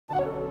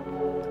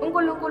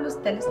Nkulunkulu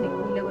Sidale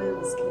SineeNkululeko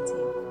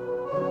Yokuzikhethela.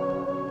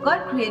 God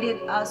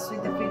created us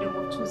with the freedom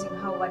of choosing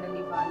how we want to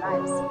live our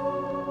lives.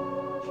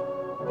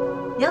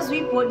 Yes,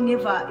 we both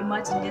never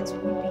imagined that we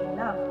would be in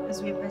love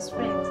as we were best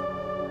friends.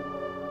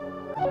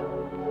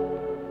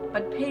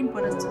 But pain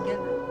brought us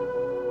together.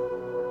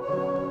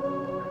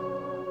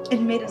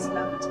 It made us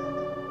love each other.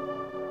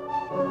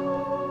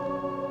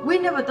 We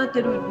never thought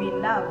that we'd be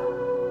in love,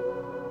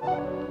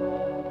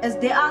 as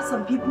there are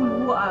some people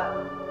who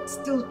are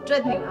still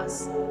threatening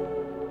us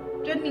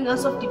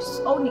of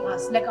disowning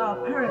us, like our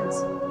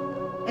parents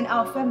and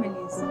our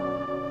families.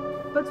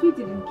 But we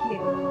didn't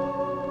care.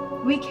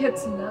 We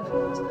kept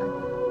loving each other.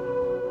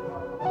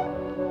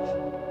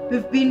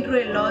 We've been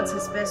through a lot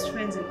as best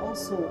friends and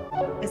also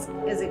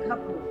as a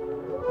couple.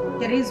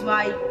 That is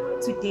why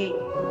today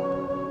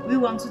we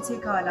want to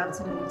take our love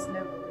to the next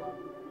level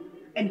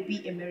and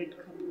be a married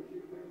couple.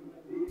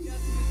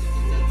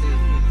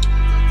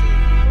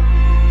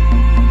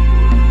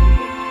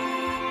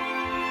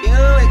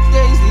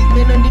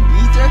 On the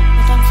beach,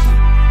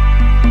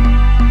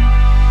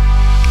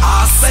 I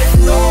said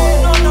no.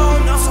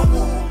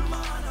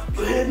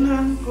 When I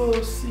go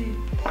see,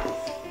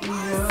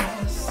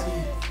 yeah, see.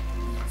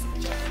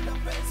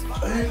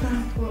 When I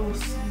go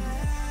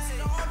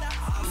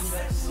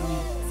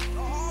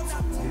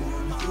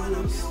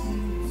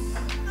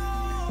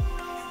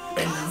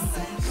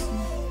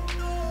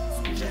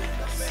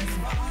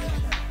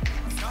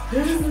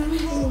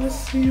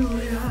see,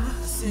 yeah,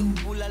 see.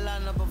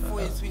 Bulalana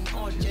before it's between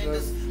all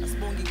genders. A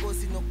spongy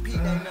gossip no pig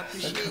and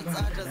appreciate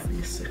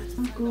others.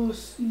 Go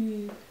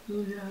see,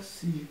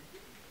 see.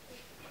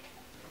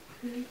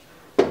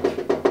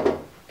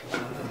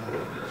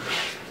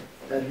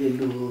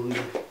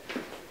 Hallelujah.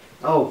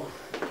 Oh,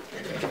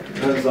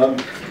 hallelujah.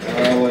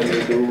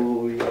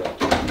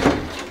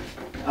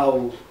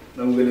 Oh,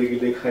 I'm gonna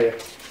get a higher.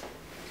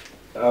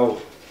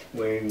 Oh,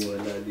 when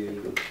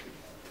hallelujah.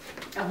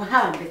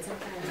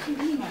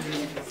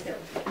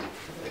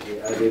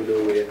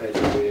 Hallelujah,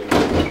 hallelujah.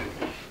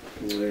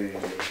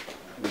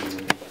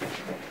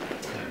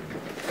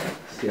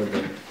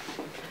 Siyabona.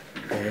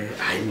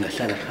 Hayi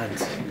ngahlala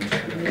phansi.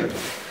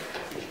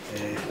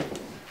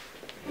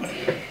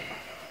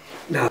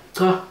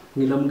 Cha,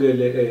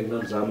 ngilamukele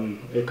ngizami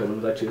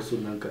egameni kaJesu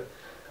nanka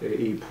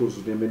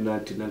iphuzu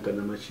nemenadi nanka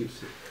nama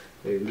chips.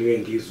 Ngeke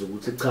ngizwe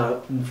ukuthi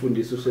cha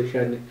umfundisi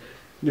uSeshane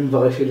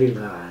nimvakashele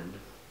ngani.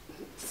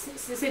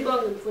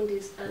 Sibonga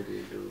umfundisi.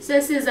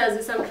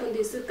 Sesizazisa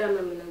umfundisi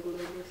igama mina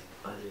Nkulunkulu.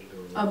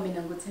 Hallelujah.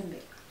 Mina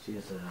ngothembeka.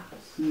 Jesus.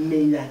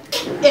 Mina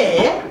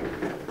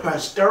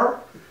Pastor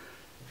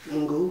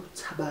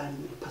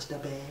Nguthabani Pastor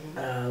Ben.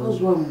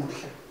 Uzwa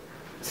muhle.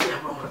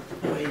 Siyabonga.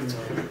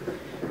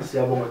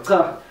 Siyabonga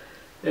cha.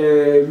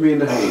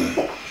 Mina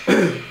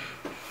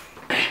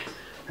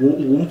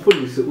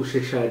ngumfundisi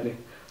uSheshane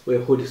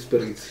we-Holy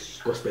Spirit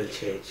Gospel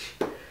Church.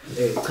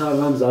 Cha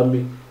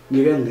ngamzami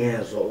ngike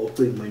ngezwe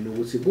ocingweni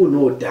ukuthi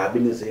kunodaba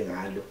inize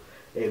ngalo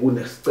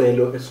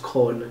kunesicelo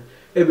esikhona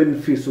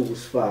ebenifisa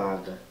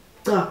ukusifaka.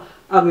 Cha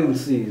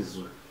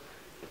angengisizwe.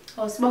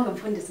 Sibonge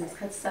mfundisi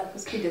ngesikhathi sakho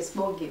siphinde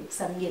sibonge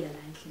ukusamukela la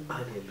endlini.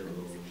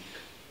 Hallelujah.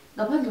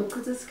 Ngaphandle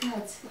kokuchitha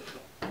isikhathi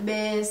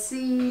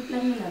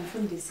besiplanela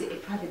mfundisi a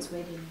private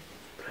wedding.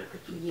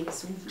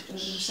 Yes,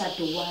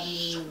 umshado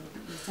wami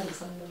nesithando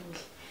sami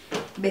nomuhle.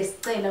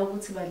 Besicela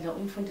ukuthi bandla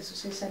umfundisi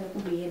uSheshane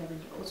kube yena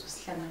manje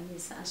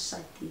ozosihlanganisa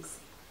asishadise.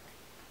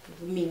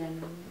 Mina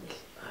nomuhle.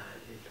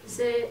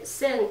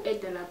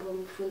 Sengeda lapho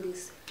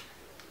umfundisi.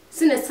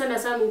 Sinesithanda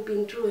sami we've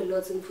been through a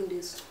lot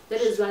mfundisi.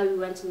 That is why we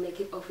want to make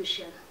it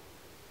official.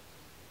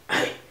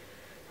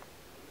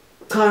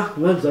 Cha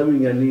ngazami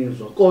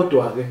ngiyanizwa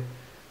kodwa ke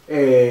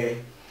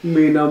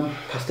mina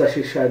Pastor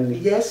Sheshane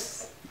Yes.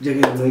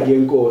 njengengceke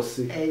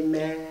yenkosi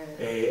Amen.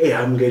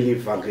 Eyamukela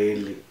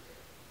ivangeli.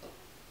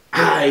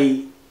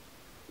 Hayi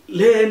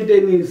lento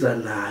eniza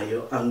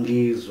nayo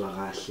angizwa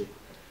kahle.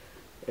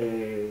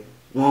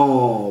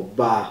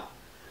 Ngoba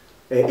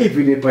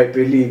even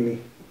eBhayibhelini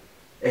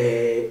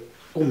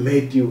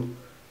kuMatthew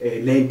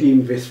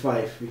 19 verse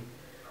 5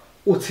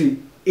 uthi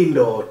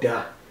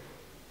indoda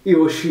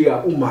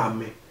iyoshiya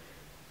umame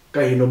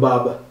kanye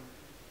nobaba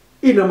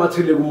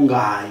inamathele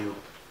kumngayo.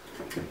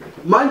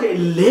 Manje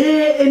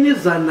le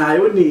eniza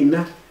nayo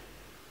nina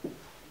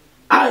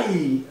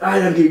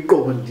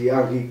angiqondi.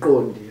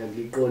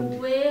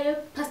 We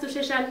Pastor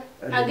Sheshane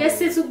ake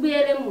sithi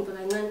ukubuyela emuva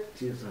kancane.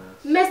 Jesus.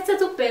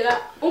 Mesithatha ukubheka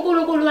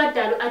uNkulunkulu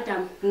wadala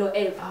uAdam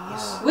noEva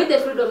with the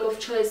freedom of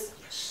choice.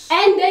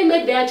 And they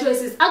made their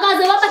choices.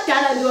 Akaze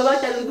wabadala nje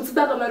wabadala ukuthi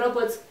baba ama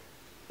robots.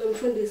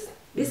 Mfundisi,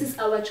 this is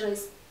our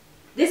choice.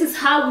 This is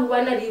how we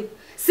wanna live.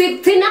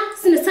 Sithina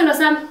sinesithando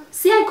sami.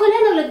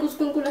 Siyayikholela le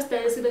kuNkulunkulu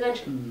Sidale sibe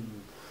kanje.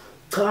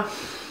 Cha.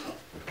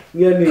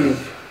 Ngiyanizwa.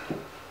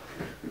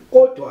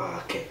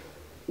 Kodwa ke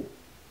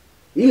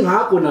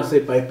ingakho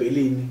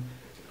naseBhayibhelini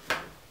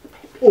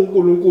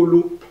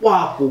uNkulunkulu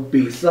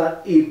wabhubhisa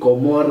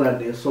iGomora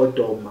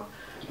neSodoma.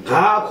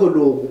 Ngakho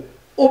lokho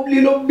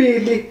ubulili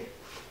obubili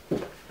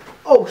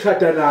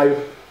okushada nayo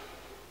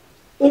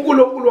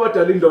uNkulunkulu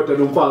wadala indoda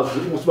nomfazi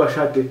ukuthi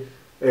bashade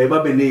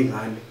babe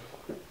nezingane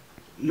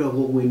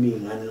lokho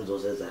kuyiningane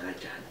nizozenza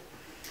kanjani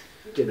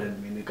tshela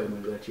mina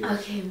egameni kaJesu.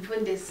 Okay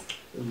mfundisi,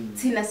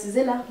 thina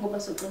size la ngoba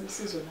socela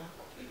usizo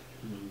lakho.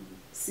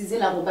 Size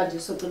la ngoba nje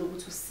socela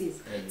ukuthi usisize.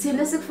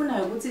 Thina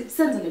sikufunayo ukuthi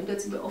senze lento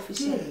ethi be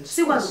official.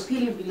 Sikwazi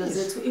ukuphila impilo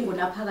zethu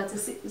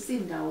ingonaphakathi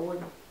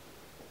sindawona.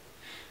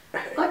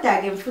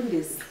 Kodwa ke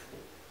mfundisi,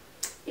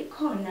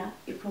 ikhona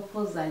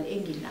iproposal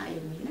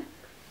enginayo mina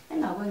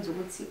engakwenza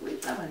ukuthi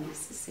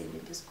uyicabangisise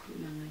lento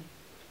esikhuluma ngayo.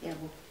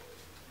 Yabo.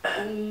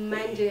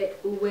 Manje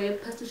we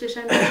Pastor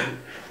Sheshana.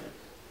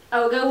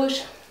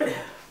 Awukakusho.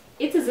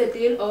 It is a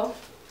deal or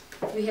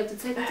we have to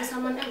take it to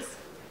someone else.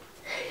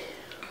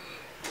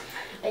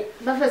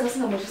 Bafeza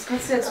singamoshi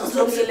isikhathi sethu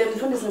silongele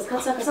mfundisi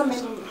nesikhathi sakhe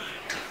samele.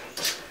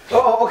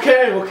 Oh,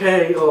 okay.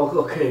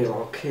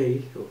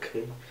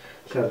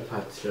 Hlala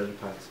phansi.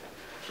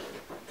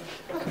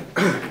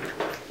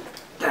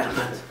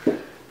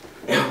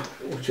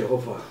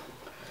 uJehova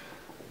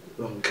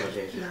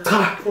wangixolela.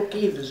 Cha,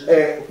 forgive.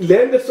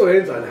 Lento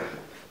soyenza la.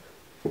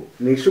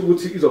 Nisho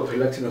ukuthi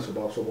izophela thina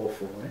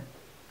sobafunga,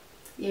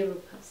 Yebo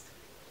pastor.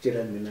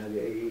 Tshela mina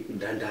ke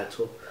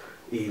indandatho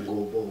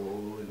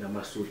ingobo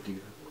namasudi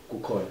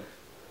kukhona.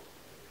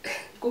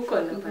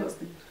 Kukhona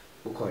pastor.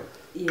 Kukhona.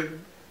 Yebo.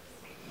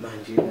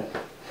 Manje na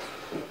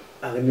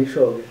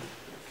akunisho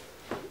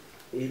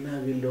ke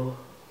imali lo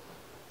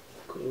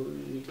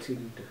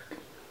kuyitinda.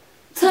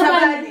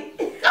 Thabani.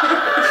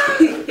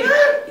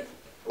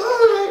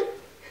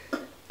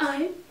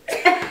 Ay.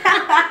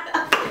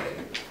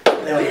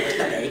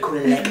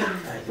 SineeNkululeko.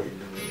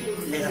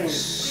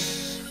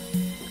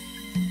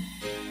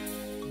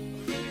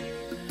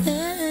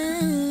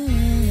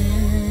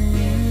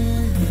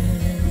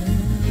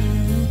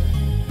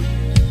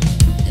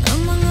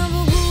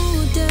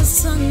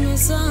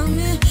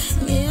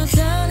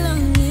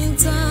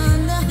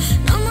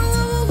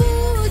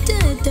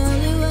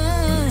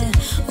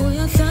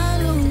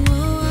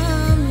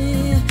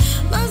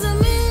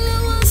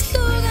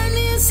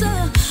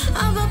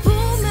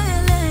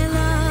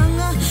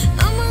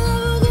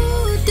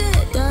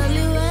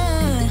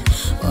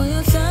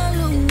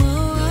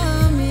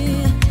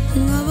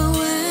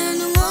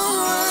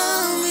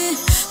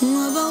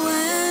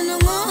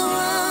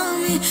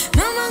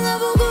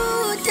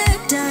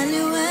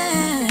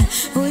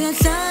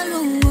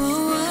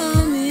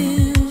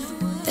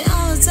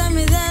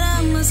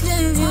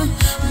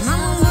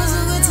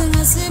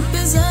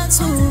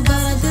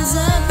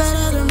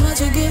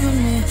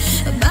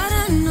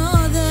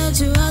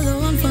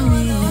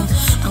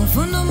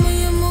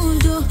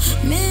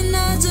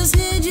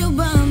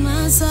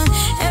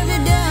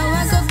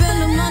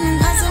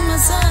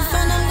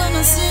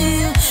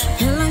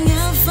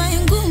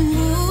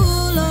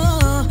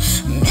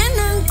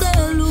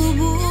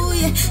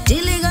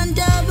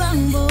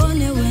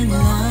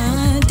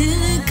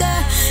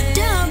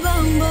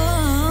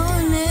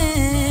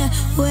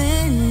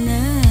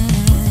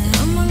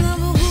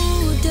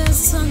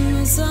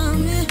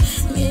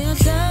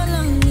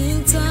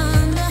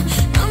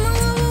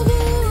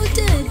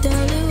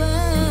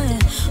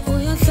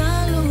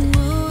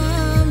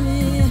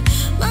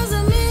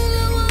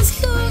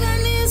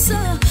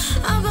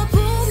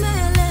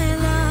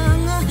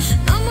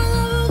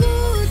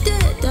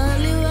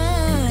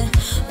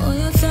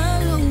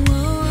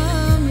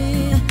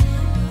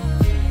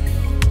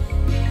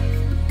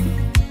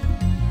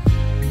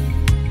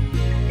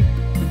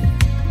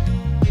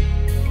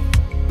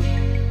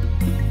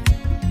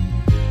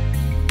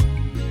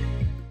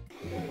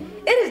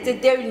 The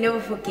day we never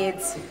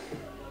forget.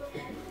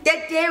 The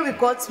day we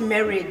got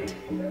married.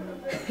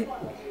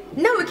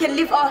 Now we can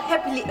live our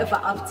happily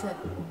ever after.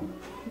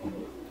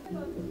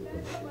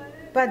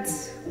 But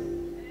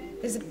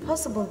is it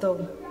possible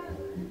though?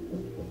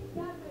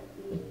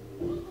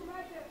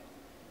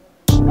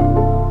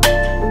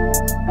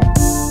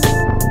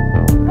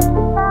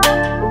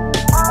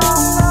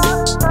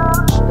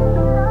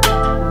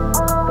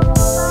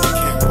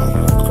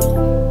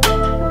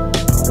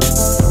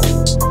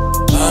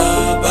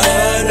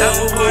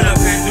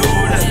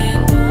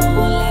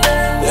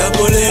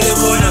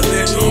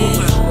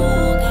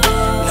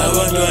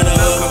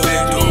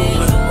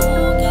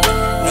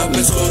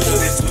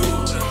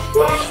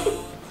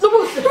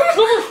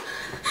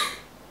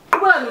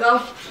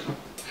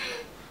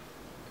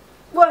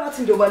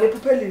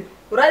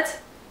 Right?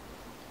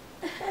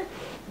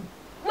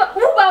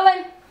 Uba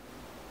wena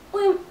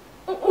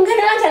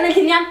ungena kanjani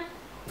endlini yami?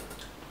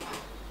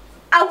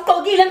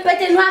 Awuqokile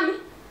empedeni wami.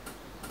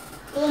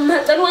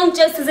 Umacela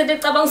ungangitshela izinto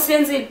ecabanga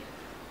usiyenzile.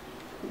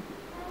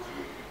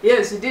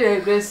 Yes, we did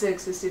a great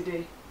sex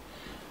yesterday.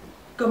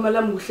 Igama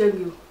lami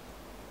nguHlengiwe.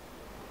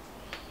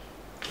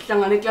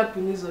 Sihlangane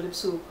eklabhini izolo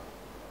ebusuku.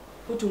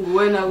 Futhi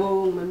nguwena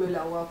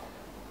ongimemela wakho.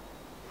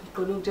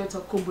 Ngiqonda ukuthetha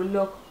ukukhumbula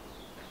lokho.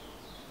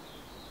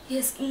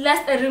 Yes,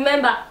 last I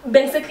remember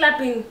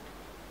bengiseclubini.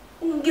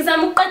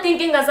 Ngizama ukuqeda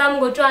inkinga zami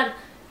ngotshwala.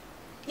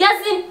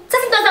 Yazini,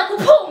 thatha into zakho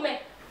uphume.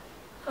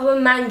 Awu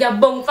man,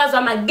 ngiyabonga umfazi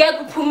wami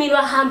akekho uphumile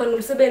wahamba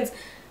nomsebenzi.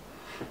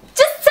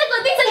 Just take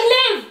your things and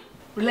leave.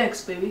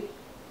 Relax, baby.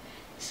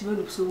 sibe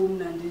nobusuku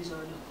omnandi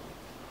izolo.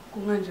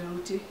 Kunganjani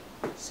ukuthi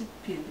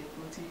siphinde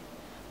futhi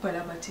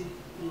phela bathi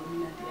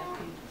ngomnandi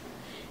yaphinde.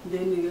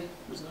 Then ke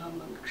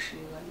uzohamba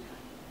ngikushiye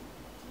kanjani.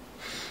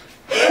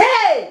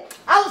 Hey,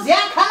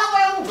 awuziyakhala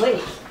kwengwe.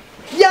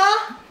 Ya,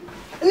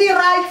 ni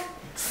right.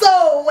 So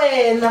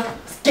wena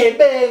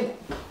sigebengu.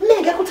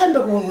 Ninge kuthanda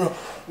kuno.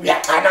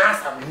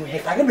 Uyacanasa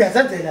wena. Ake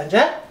uyazenzela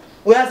nje?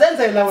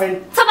 Uyazenzela wena.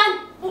 Thabani,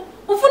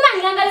 ufuna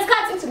ngilanga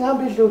lesikhathi? Uthi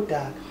ngihamba idlo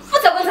udaka.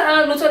 Futhi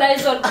kwenzakala lutho la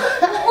izolo.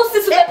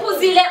 Usisi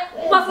bephuzile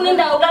bafuna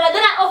indawo kulala.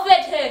 Then I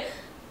offered her.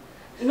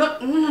 No.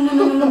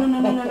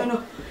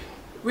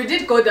 We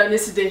did go down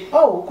yesterday.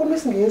 Oh, come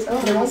isingisi. Oh,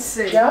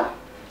 yeah.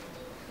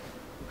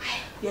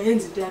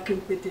 Yayenza into yakhe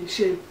impethe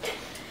shame.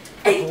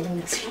 Hey,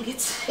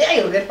 ngithi.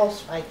 Hey, le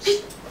house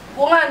fight.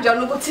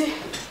 Kunganjani ukuthi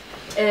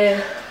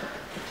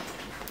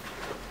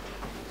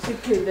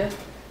siphinde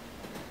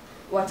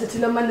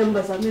wathathela ama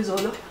numbers ami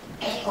izolo.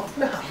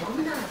 Awufuna.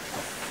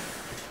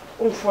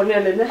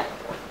 Ungifonele ne.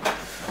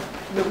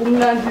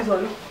 Bekumnandi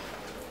izolo.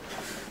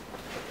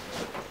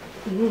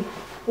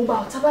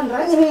 Uba Thabani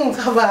right?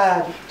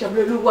 Thabani.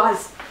 Jabulela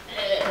ukwazi.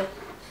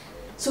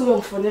 So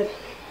uyongifonela.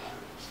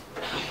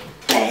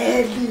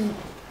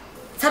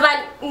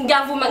 Thabani,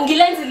 ngiyavuma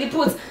ngilenzile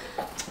iphutha.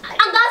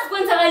 Angazi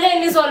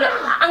kwenzakaleni izolo,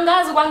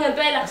 angazi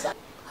kwangempela.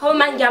 Hawu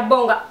manje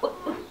ngiyabonga.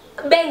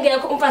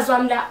 Bengekho umfazi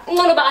wami la.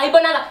 Ngcono ba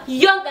ayibonanga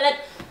yonke le.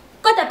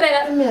 Kodwa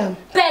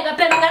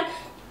pheka.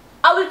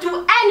 I will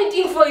do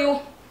anything for you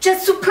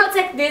just to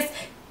protect this.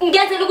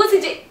 Ngiyazela ukuthi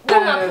nje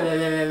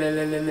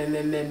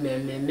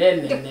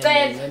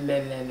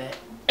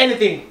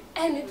Anything.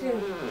 Anything.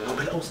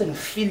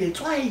 Usengifile it.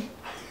 Why?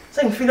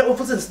 Sengifile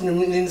ufuthi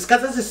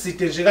nisikhathi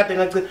esiside nje kade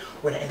ngacela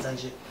wena enza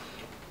nje.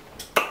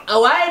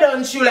 Why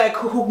don't you like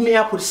hook me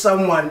up with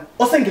someone?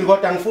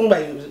 Osengilikoda ngifuna uba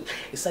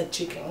side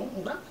chick.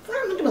 Ngifuna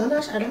umuntu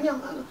bazanashaya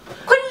lanyanga.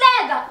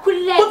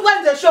 Khuleka.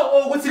 Ukwenze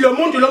show ukuthi lo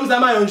muntu lo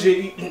mzamayo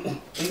nje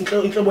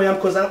inhlobo yami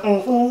because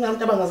ngifuna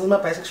umuntu abangazi ama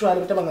bisexual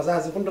umuntu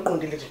abangazazi ngifuna umuntu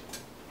oqondile nje.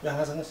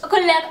 Uyangazi ngase.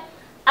 Khuleka.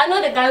 I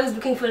know the guy who's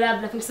looking for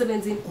love like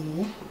emsebenzini.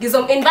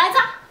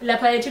 Ngizominvite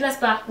lapha eTunas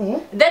Bar.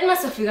 Then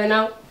masifika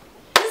now.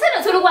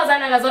 Senathola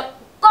ukwazana ngazo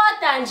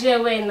kodwa nje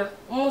wena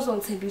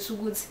uzongithembisa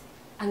ukuthi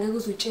angeke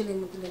uzutshele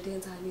nokulento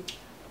yenzani.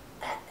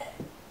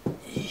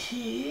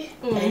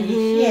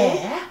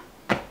 Yeah.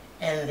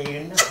 And you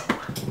know.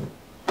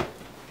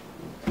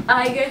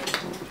 Ayike.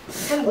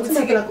 Uthi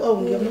like oh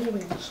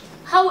ngiyamukela.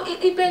 How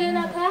ipele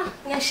lapha?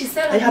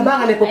 Ngiyashisela.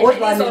 Ayihambanga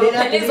nebhobodwane le.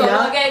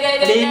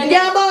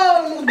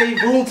 Ngiyabona ukuthi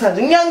beyivutha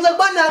nje. Ngiyangize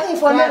kubona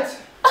ungifonela.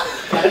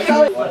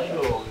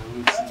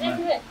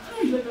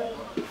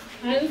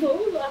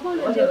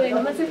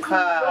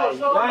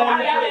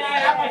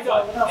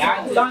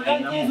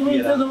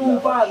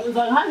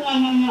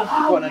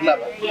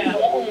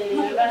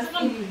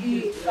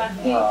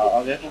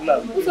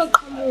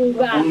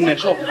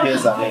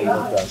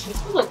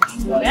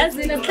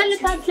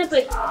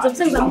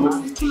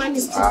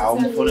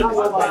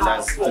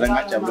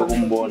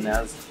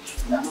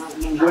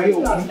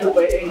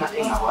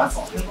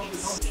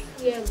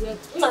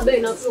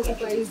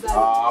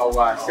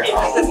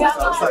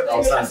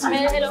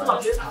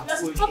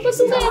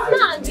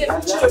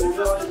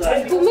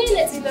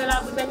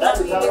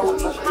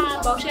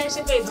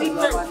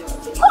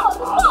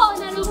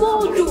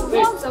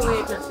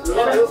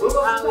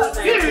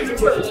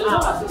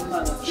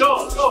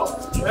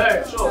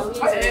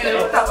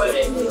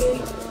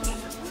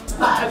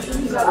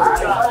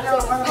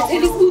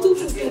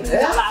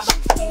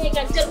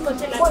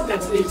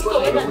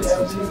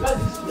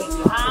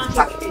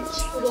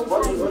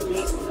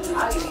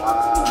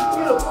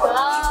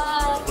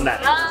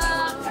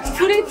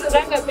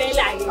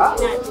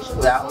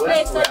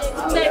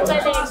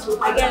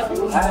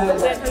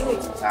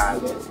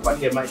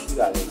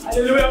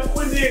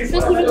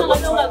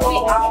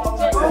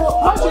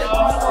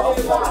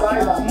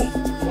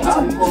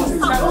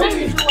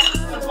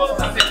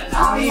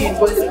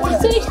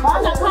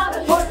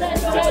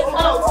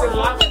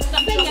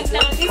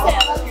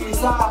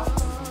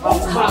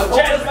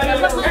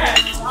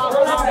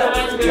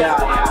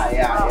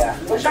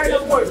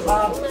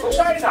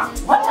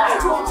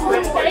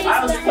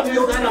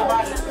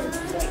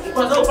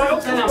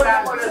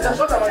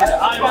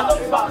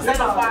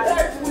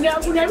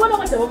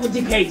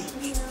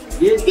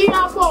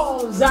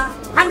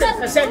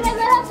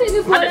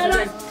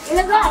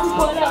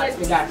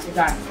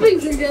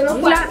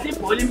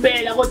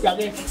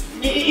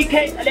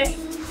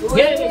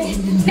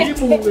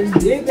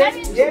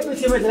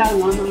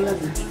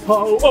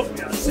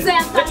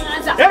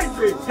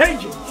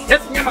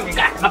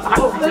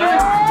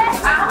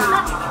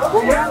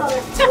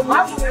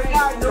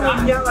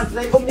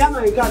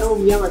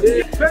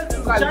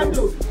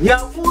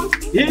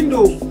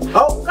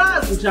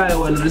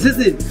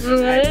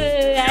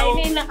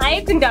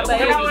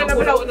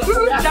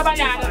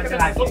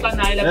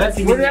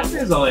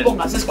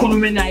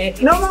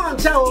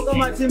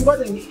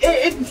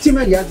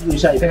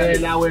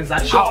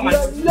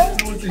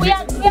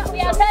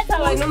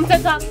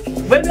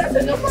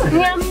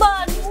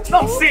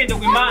 Nomsindo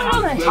kwimanga.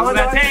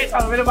 Uyathetha,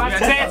 vele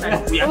bayathetha.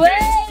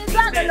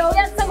 Uyezwa lo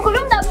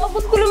uyasemkhuluma ndaba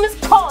ukukhuluma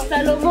isiXhosa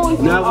lo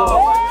muntu.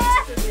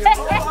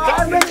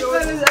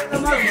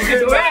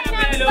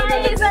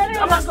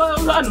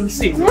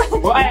 Anomsindo.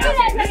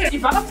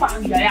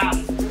 Ivakafanga yabo.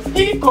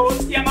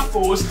 I-ghost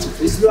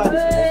yama-ghost. Isilwane.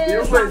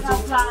 Yokwenza.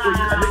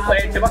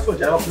 Uyiqede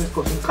basonja abafuna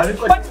isikhosi.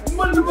 Khaliqede.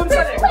 Umuntu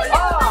ubomsaleko.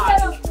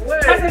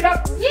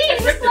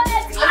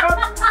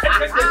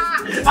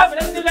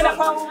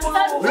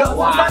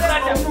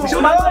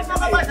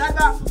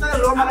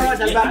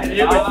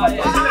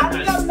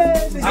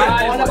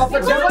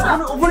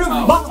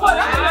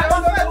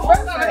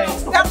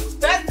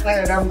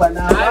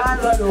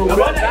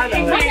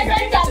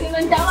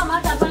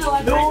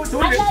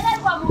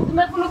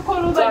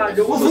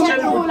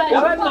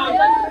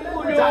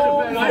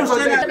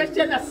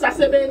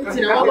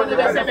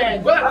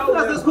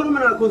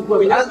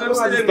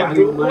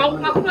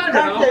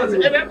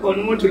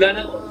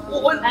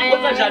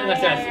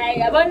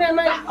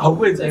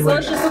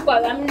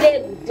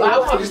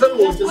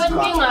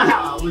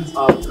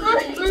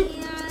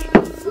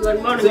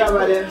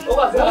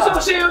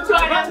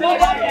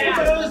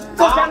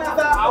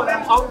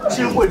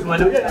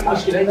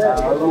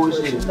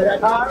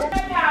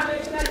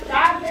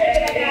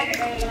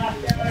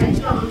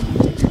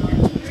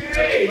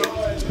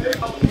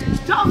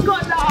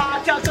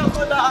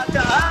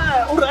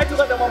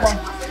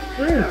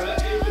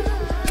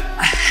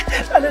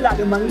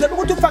 Lelake man ngicela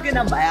ukuthi ufake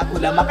inamba yakho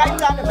la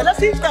makayincane phela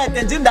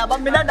siyiqede nje indaba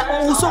mina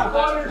usu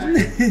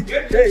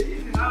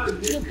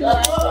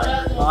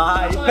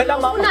hayi phela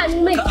mama unani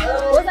mimi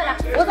wozala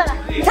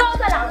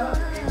thawuzala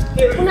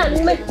unani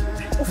mimi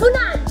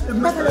ufunani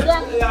batha lo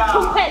yakho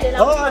kuphele la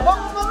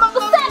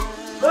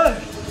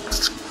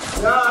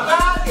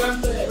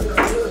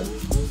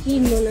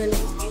yini nani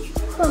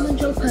mama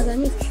nje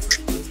uphazamisa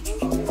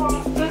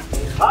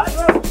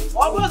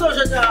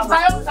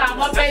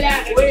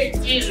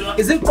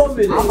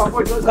iziqombile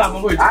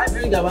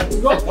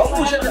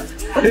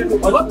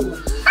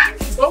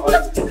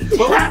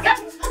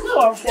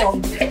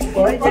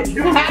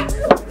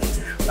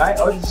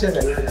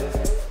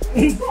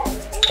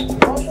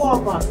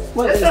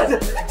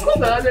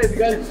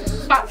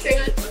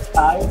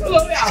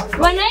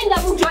wanaenda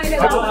kujwele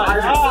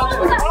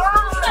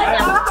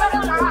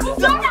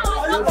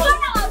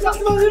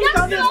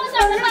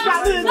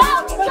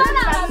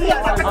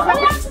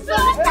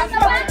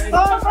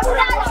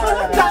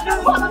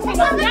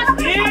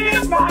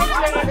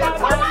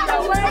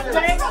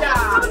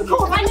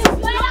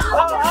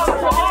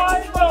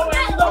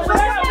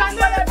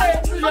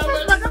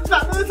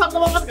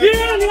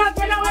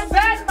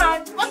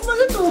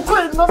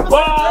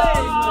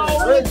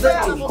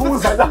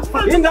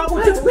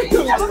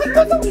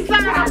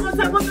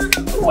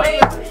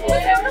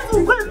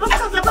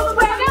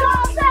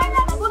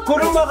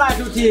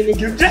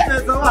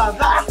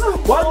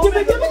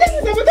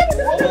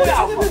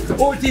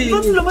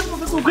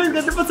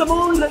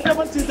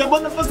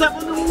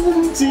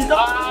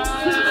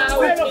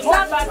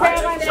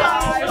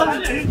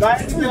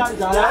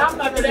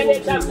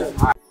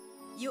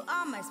You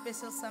are my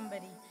special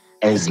somebody.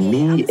 As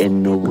me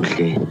and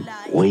Nobuhle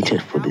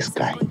waited for this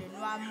guy,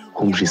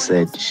 whom she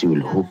said she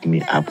will hook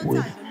me up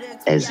with,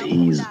 as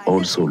he is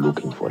also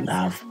looking for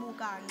love.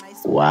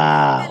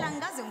 Wow,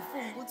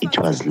 it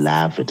was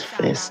love at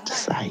first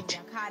sight.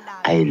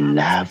 I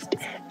loved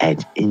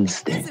at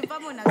instant.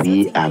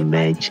 We are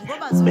match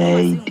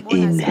made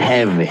in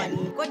heaven.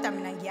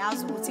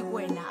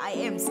 I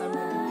am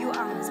somebody. You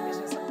are my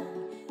special somebody.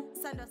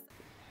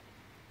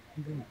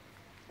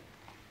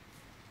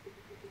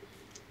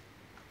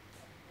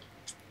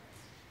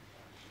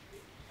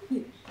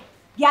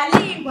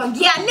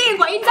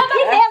 Ngiyalingwa indaba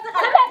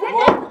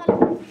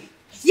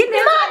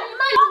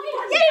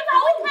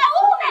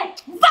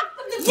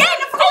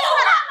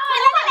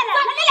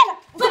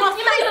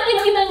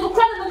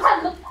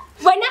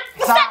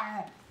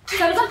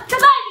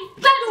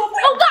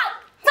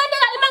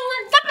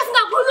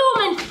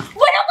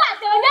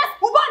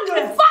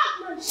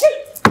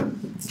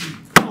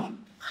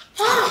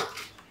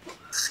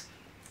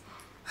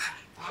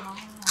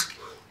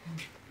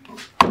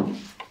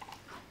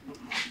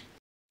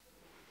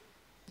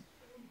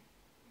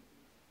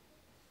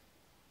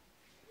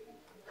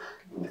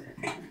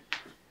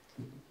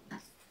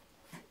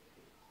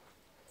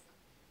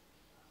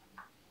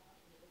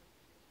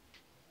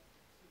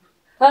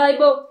Hayi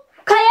bo,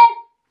 Khaya,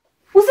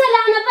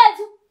 uselana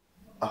mfethu?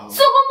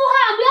 Sukuma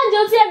uhambe kanje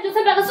uthi nje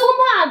uthembeka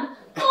sukuma uhambe.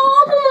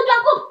 Umuntu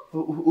wakho.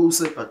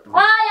 Usephatho.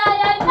 Hayi,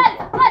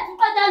 mfethu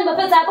uqedani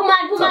bafethu apho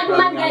manje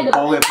ngeke.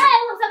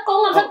 Hayi,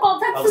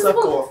 ungasaqonga,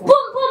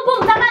 Pum,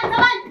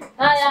 tamani.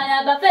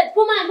 Hayi, bafethu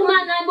phumani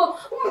hayi bo.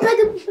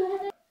 Mfethu.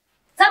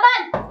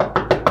 Tabani.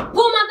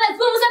 Phuma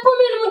mfethu,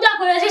 usephumile umuntu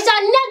wakho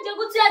yashishana nje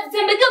ukuthi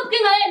uyazithembeka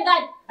ubhinga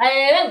yengane. Hayi,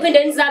 ngiphinde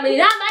nizame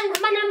nihamba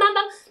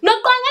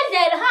noqonga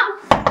endlela ha.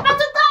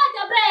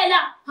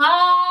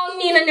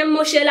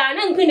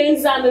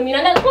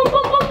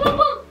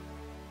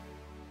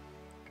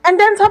 And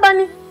then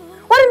Tabani,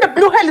 what in the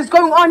blue hell is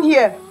going on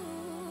here?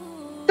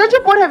 Don't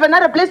you both have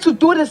another place to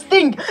do this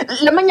thing?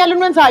 Lamanyala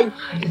nwenzayo.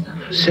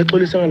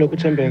 Siyaxolisa ngalokho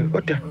uThembeka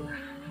kodwa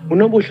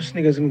unobuhle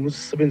usinikeze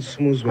ngosebenzisa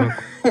umuzi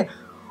wakho.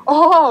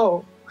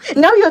 Oh,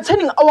 now you're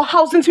turning our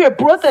house into a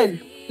brothel.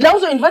 La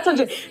uzo-invite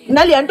nje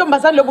nale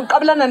ntombazane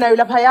lobuqabelana nayo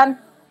lapha yana.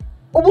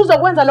 Ubuza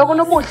kwenza lokho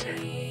nobuhle.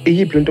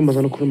 Iyiphi le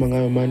ntombazane okhuluma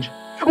ngayo manje?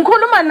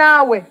 Ngikhuluma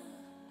nawe.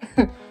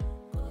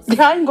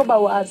 Hayi ngoba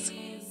wazi.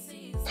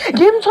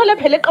 Ngimthole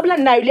phela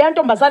eqabelana nayo le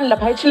ntombazane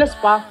lapha eChillis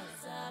Bar.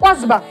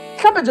 Kwazi ba,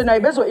 mhlawumbe nje naye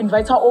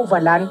bezo-invite her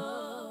over lana.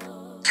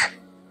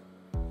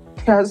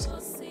 Yes.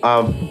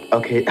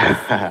 Okay.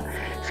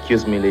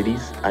 Excuse me,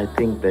 ladies. I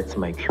think that's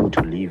my cue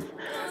to leave.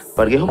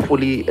 But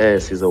hopefully,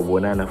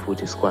 sizobonana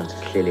futhi sikwazi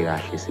sihlele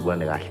kahle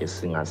sibone kahle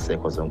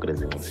singasekho zonke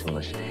lezi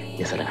ncincisho.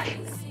 Yesala kahle.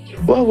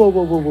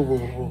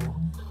 Wo.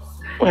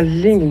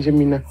 Walingi nje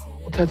mina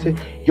uthathe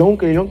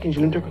yonke nje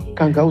lento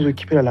kanga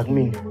uzokhiphela la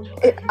kumina.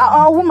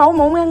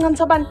 Uma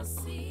uyancanisa abantu.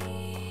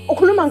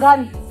 Ukhuluma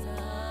ngani?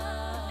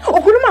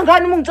 Ukhuluma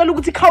ngani uma ngicela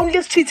ukuthi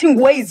countless cheating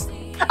ways?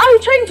 Are you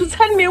trying to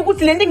tell me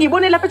ukuthi lento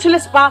ngiyibone lapha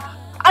eChillis Bar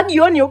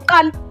akuyona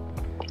yokuqala?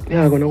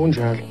 Ya kona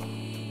kunjalo.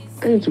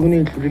 Engithi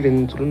kunedlulile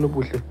ngithula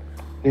nobuhle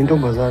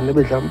nentombazane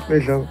bedla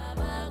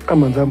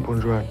amanzi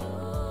ambonjwana.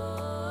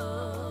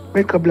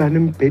 Beqabulana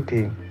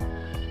embedeni.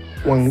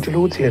 Wangitshela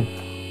ukuthi yena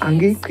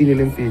angiyigcine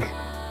lempilo.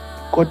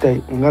 Kodwa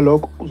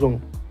ngalokho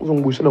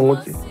uzongibuyisela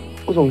ngokuthi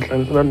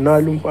uzongihlanganisana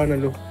nalo umfana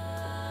lo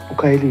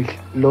ukhayelihle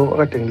lo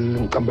akade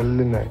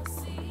ngicambelele naye.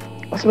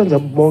 Basebenza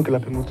bonke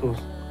lapha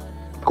eMothosi.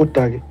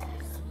 Kodwa ke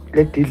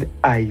le deal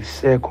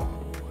ayisekho.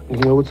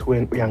 Nginxa ukuthi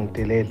wena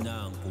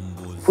uyangidelela.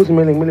 Futhi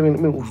kumele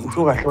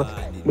usho kahle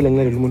wathi kumele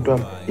ngilalele umuntu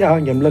wami.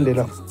 Ya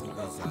ngiyamlandela.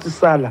 Futhi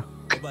sala.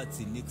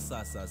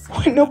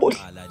 Wena bohle.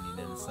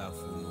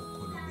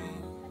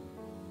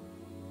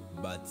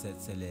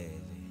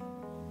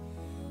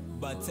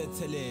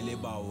 Bathethelele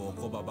bawo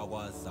ngoba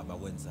bakwazi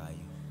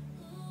abakwenzayo.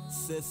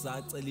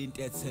 Sesacela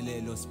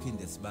intethelelo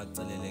siphinde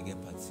sibacelele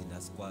kepha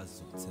thina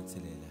sikwazi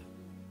ukuthethelela.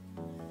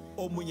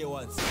 Omunye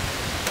wathi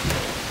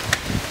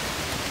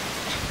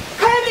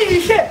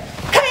Khayelihle.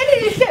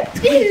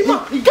 Ima.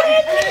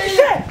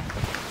 Khayelihle.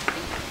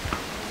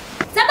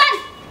 Sabani.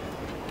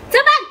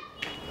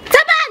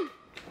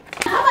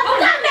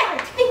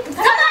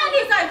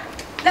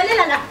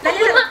 Lalela.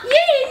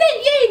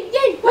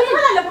 Yini. Wena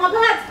lapha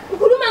ngaphakathi.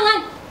 Ukhuluma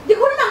ngani?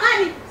 Ngikhuluma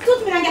ngani?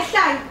 Suthi mina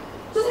ngiyahlanya.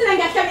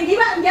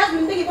 Ngiyazi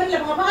into engiyibone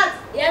lapha ngaphakathi.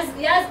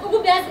 Yazi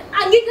ukuyazi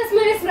angikho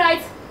esimeni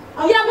right.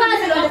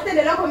 Uyakwazi lo understand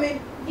lakho mina.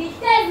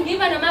 Ngihlezi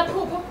ngiba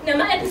namaphupho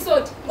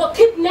nama-episode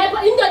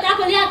ngokukidnapha indoda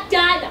yakho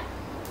leyakudala.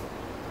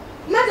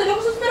 Manje lokho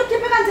ususimele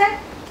ukhiphe kanjani?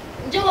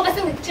 Njengoba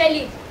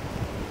sengikutshelile.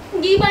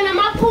 Ngiba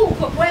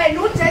namaphupho.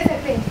 Wena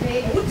uJezebel.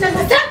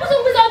 Sakho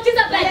uzongibiza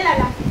uJezebel. Lalela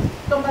la.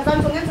 Ntombazane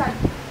uzongenzani?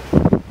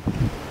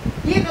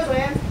 Yini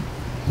ozoyenza?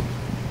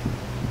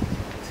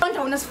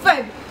 Sonto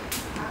unesifebe.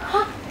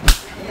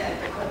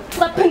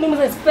 Baphinde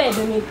umrespect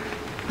mina.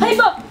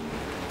 Hayibo.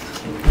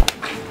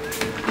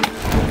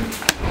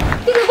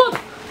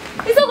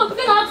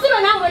 Isokuphi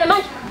ngakusina nawe wena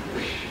manje?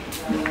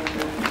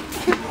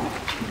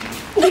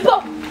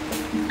 Ngibo.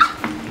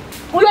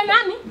 Uya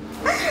nami?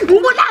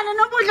 Ngibulala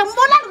nobudla,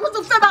 ngibulala ukuthi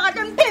ufeba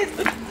kahle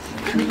mphisi.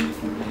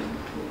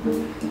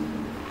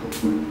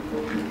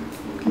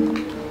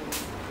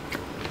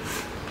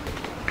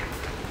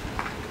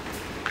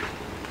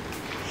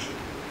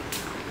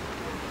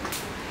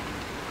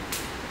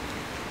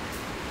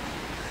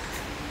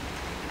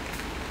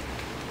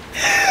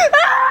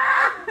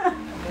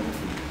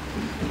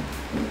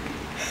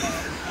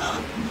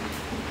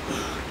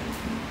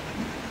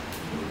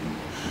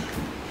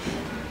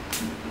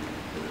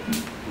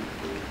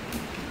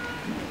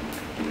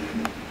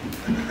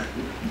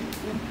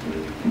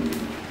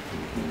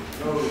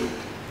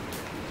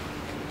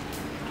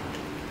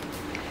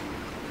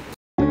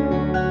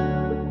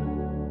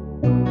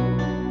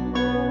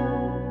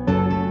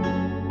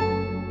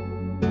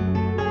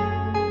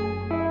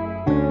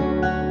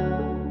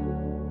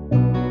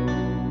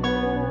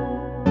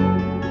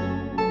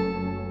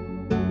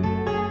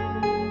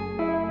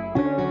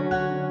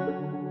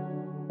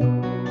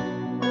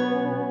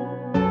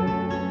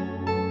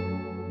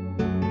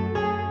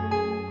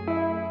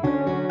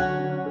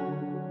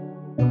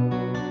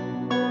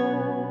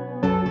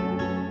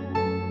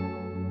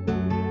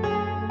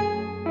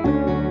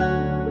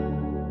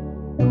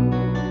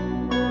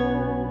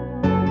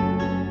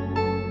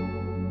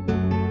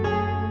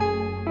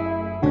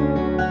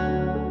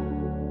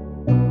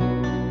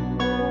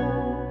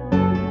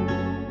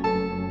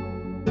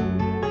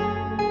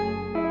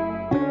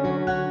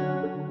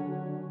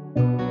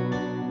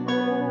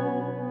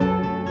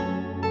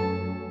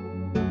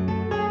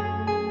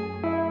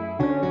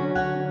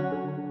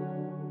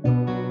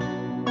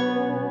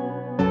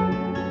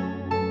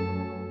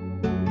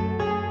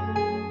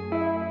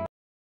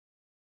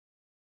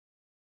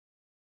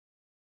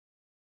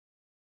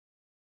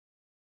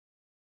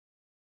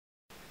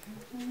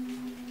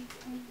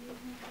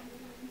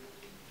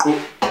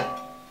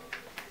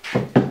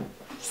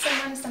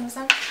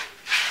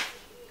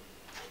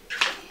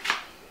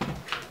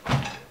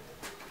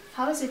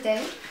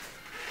 Day?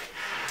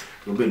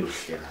 Ube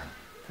nohlekana.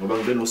 Ngoba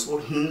ngibe nosuku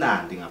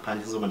olunandi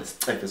ngaphandle sizoba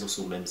nesicefe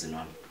sosuku lwemzini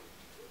wami.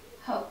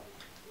 How?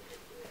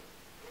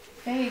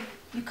 Babe,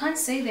 you can't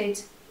say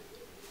that.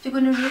 You're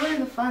going to ruin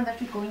the fun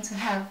that we're going to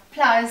have.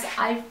 Plus,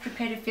 I've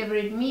prepared a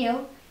favorite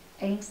meal.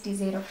 Against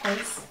dessert, of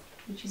course,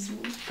 which is me.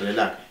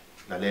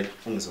 Lalela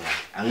ungizwa.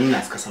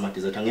 Anginasikhathi sama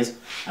dessert angizwa.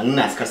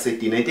 Anginasikhathi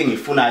sedina. Into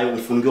engiyifunayo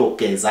ngifuna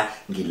ukuyogeza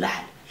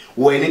ngilale.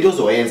 Wena into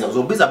ozoyenza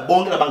uzobiza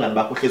bonke labangani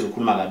bakho hlezi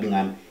ukhuluma kabi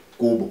ngami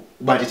kubo.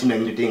 Ubathi thina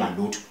nginto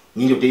engalutho.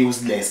 Nginto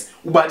useless.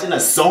 Ubathi na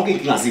zonke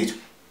inkinga zethu.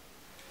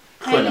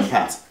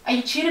 Are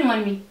you cheating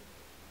on me?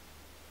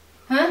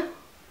 Huh?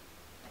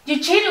 You're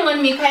cheating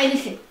on me,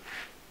 Kylie.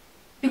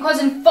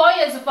 Because in 4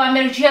 years of our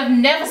marriage, you have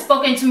never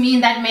spoken to me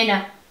in that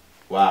manner.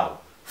 Wow.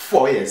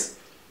 4 years.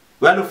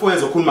 Well, no 4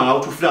 years okhuluma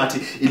ngathi ufuna ngathi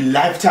a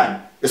lifetime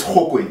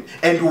esihokweni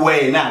and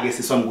wena ke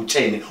siswami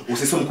kutshene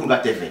usisomkhulu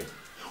kaDevil.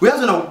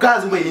 Uyazi na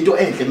ukazi ube into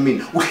enhle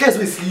kumina. Uhlezi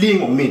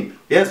uyisilingo kumina.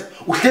 Yes,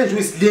 uhlezi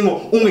uyisilingo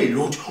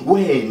ungelutho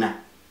wena.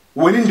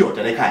 Wena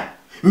indoda lekhaya.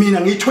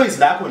 Mina ngiyithoyizi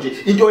lakho nje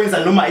into oyenza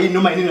noma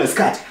yini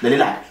ngesikhathi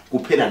lalela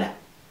kuphela la.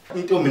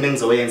 Into mina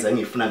engizoyenza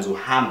engifuna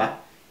ngizohamba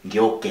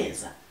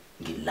ngiyogeza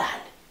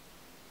ngilale.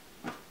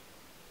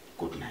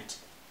 Good night.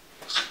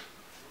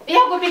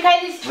 Yeah, good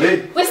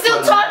Kylie. We're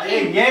still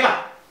talking.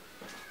 Yeah.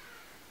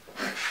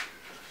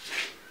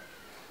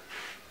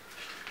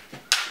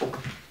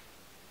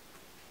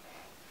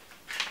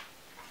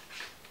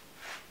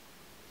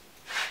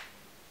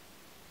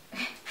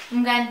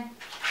 Mgan,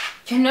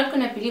 you're not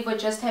gonna believe what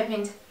just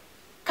happened.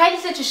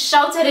 Kylie just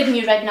shouted at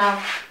me right now.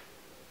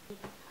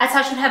 As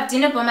I should have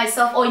dinner by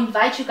myself or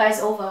invite you guys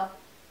over.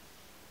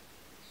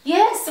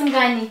 Yes,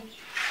 Mgani.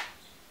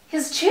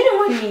 He's cheating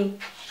on me.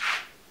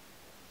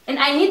 And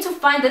I need to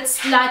find that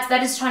slut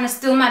that is trying to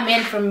steal my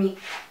man from me.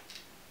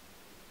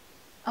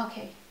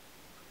 Okay.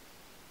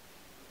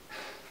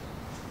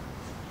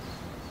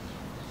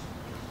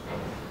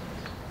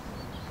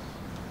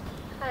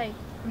 Hi,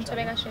 I'm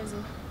Tabeka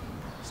Shezi.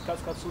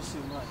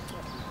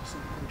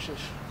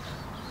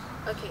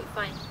 Okay,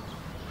 fine.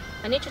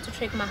 I need you to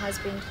track my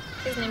husband.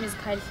 His name is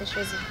Kyle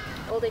Shezi.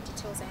 All the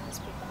details are in this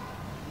paper.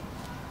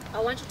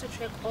 I want you to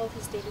track all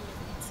his daily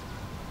movements.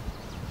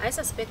 I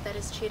suspect that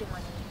he's cheating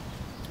on me.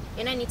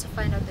 And I need to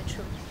find out the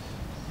truth.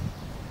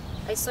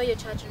 I saw your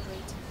charging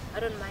rate. I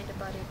don't mind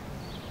about it.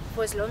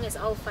 For as long as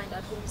I'll find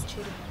out who is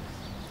cheating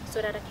on.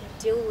 So that I can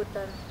deal with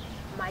them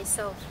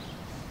myself.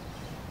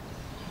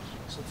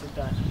 So it's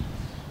done.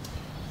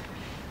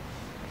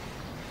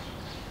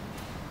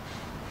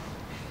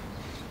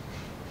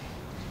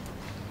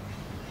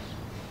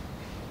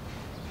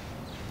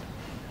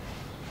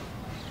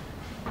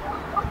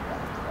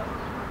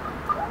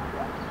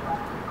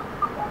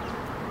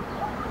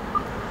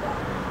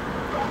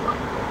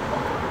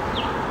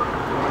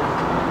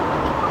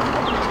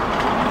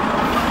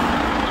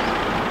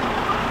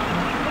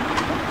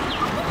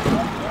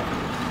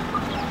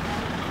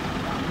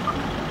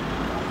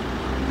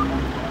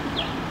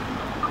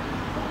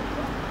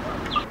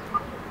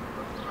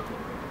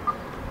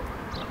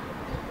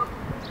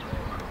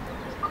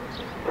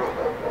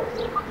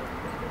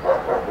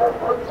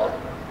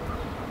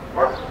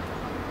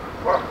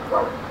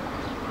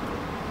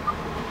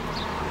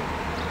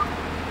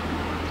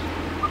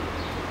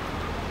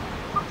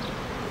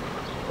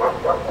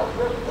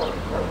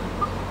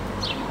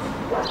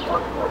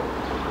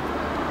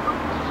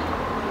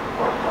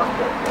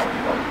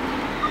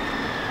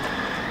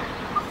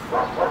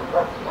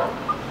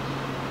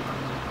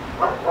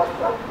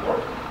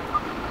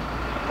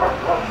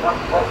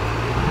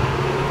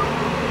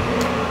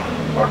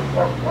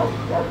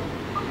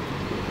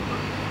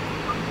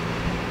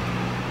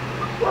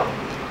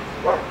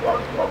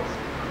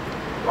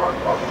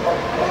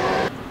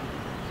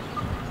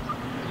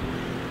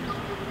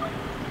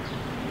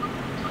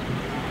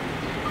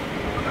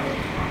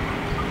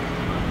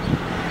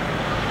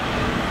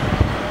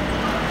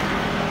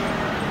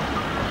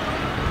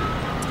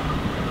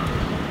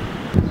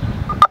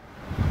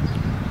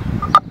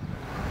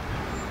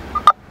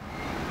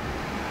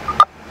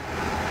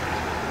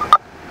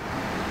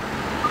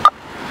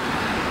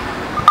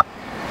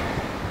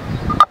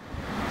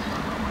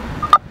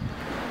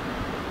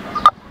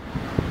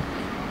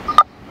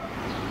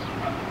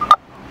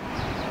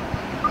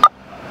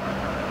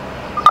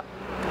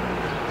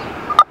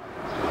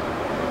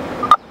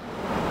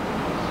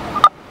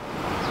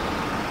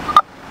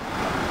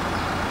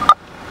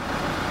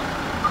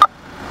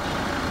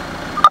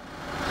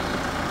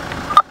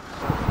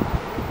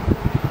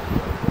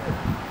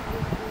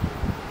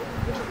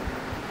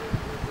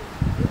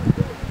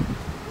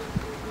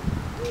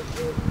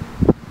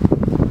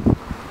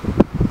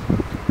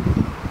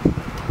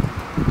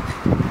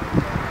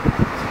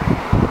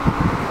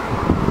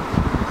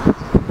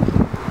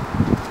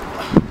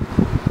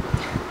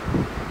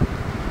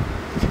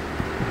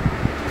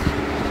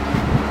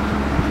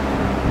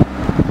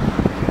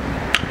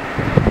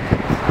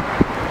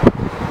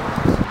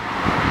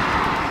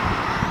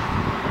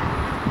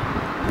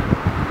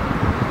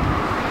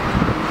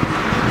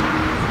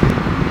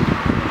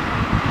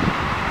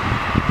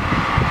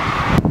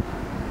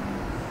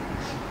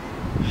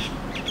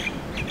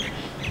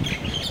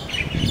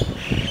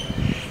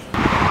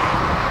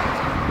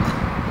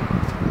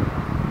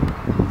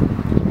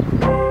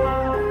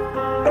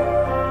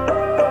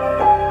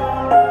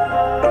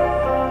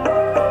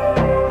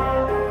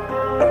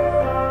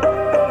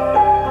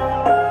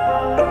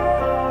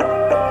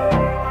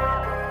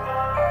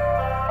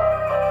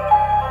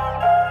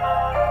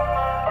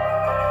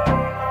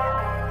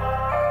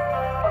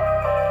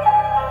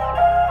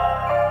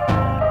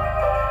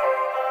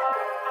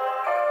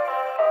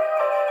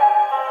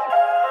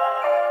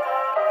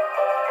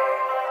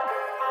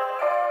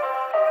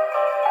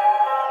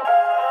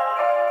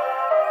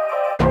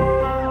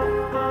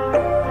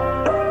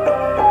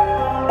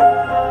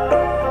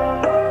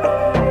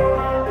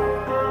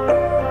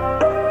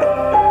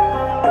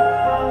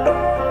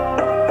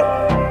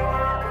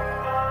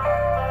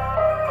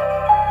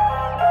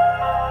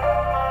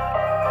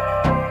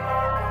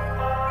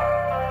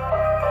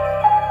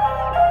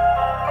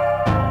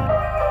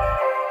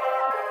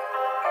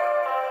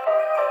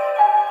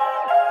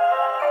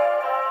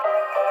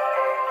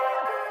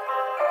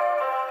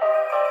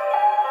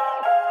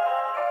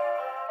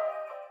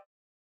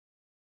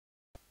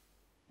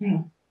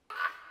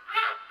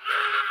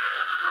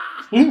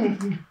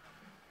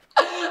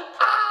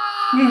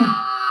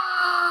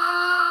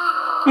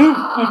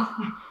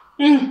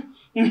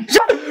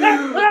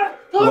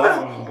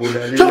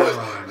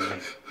 Wangbulalelani.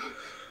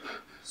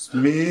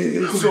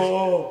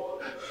 Smiso.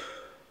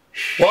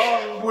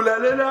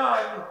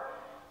 Wangbulalelani.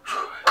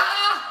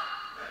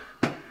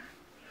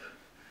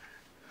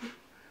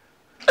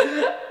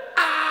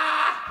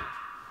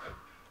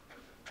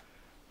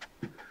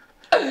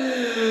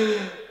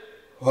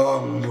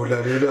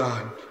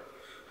 Wangbulalelani.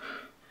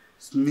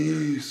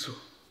 Smiso.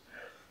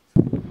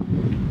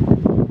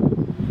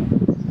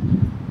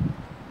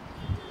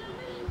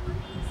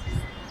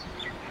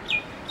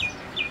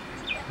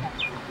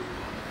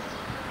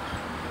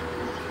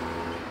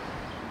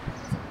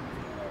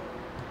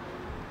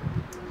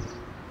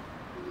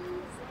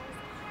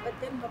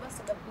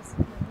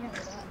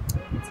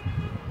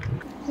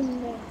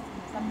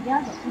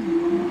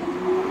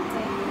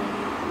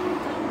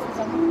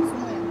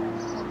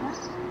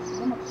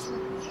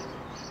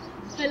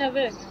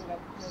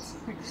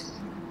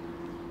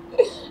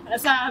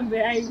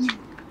 Asahambe ayi.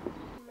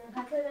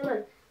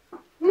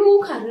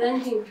 Ukhala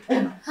ndini.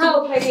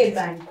 Hawu pheke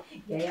bani?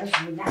 Yayazi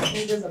mina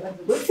into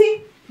zokwenza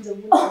ukuthi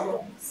ngizobuza.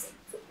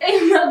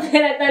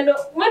 Maphela tando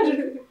manje.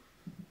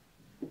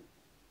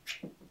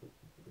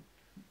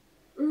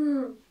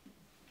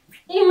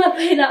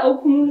 Imaphela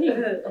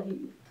okhumulile.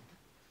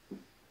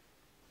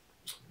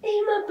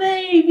 Ima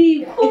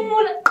baby,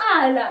 khumula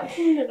qala,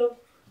 khumula lo.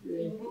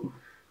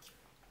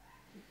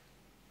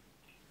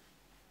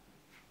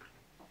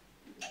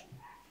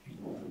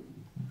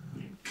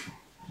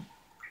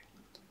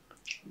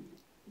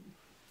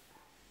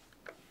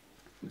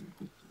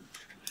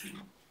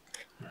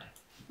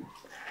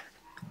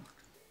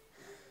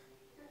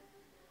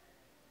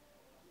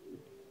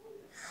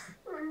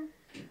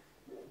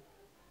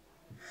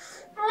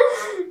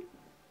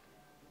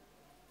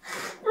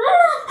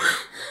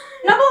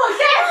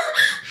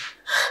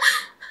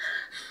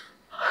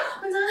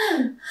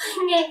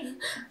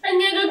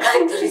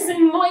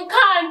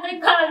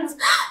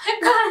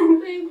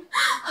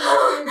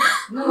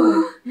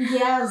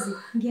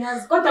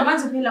 Ngiyazi kodwa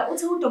manje phela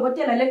uthi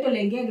udokotela lento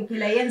lengeke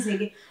phela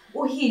yenzeke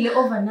uhile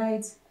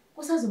overnight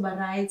kusazoba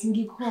right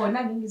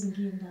ngikhona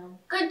ngizingiye ndawo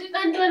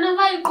kanti wena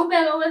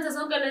bayiqhubeka ukwenza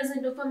zonke lezi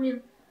zinto for mina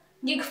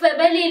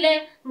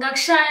ngikufebelile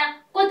ngakushaya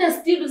kodwa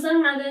still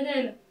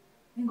usanginakekela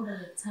ngoba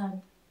ngikuthanda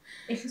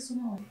ehlisa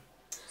umoya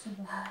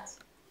soba right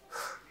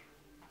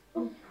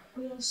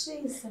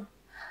uyashisa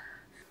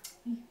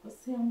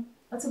Nkosi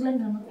athi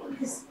kulanda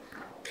amaphilisi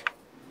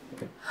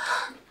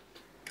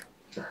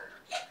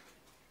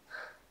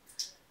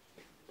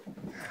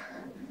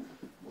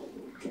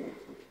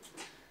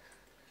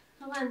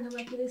Abani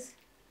amaphilisi?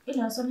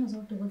 Ila sona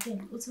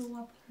zodokotela uthi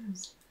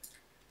uwaphuze.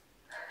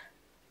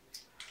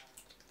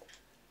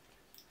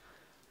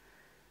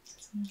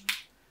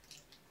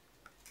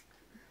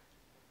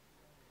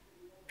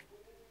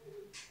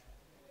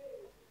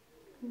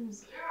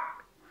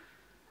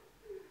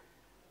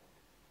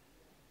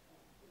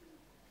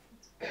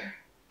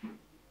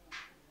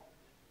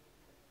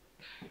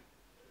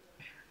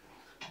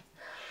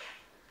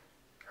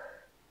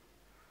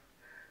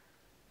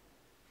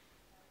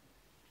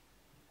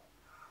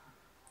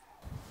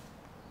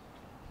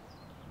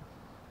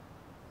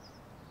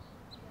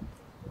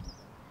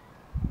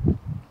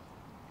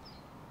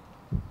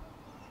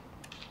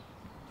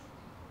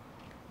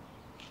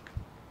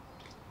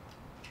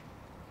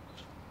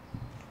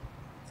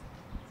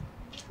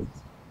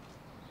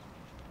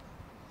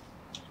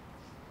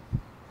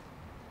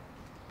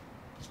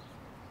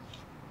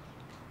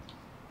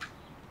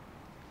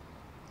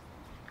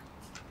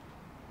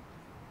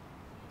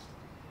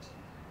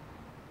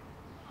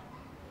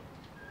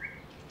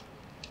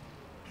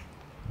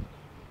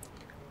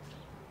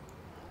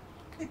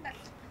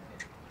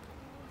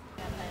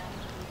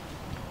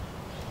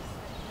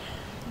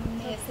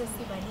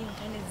 Sesiba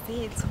ningane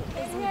zethu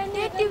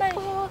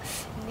eziyi-34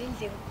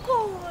 nendle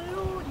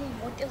enkulu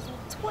nemoto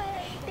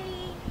eziwu-20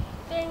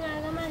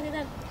 bengaka manje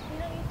la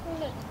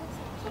ngifuna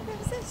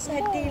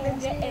sesishadile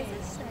nje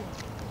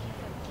esishadile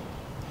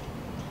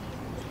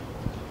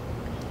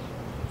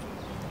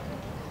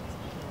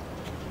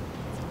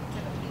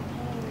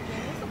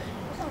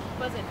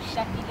baze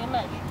kushadile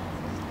manje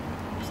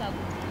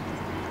usakuthi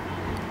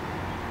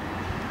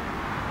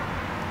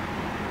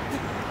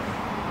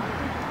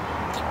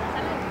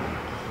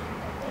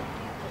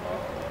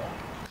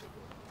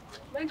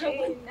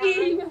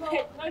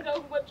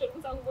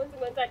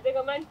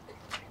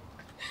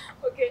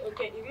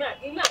Okay, ima.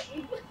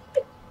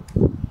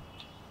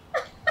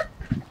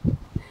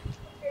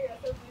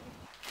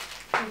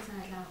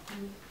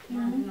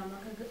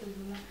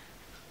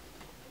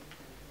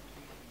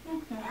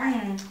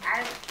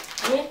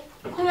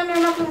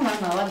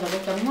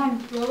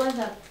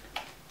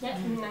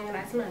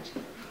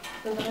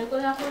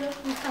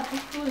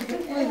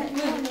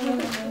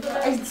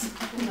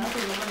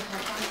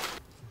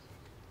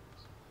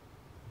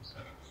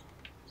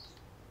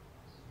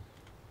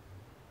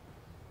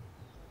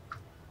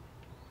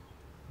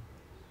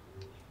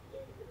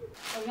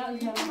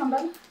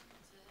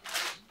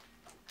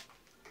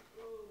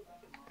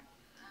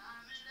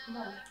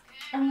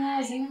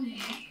 Angazi.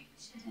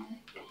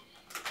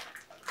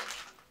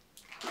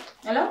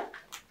 Hello?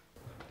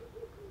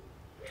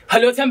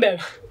 Hello,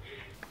 Thembeka.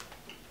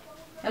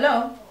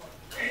 Hello?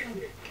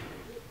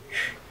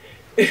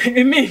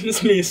 Imini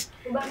Smith.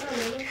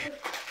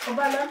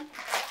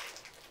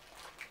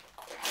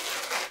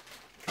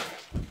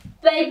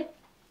 Babe,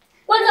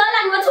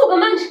 kwenzakalani mathuba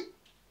manje?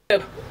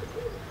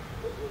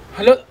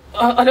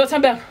 Hello,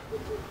 Thembeka.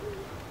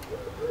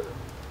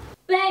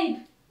 Babe,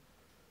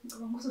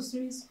 Ngicabanga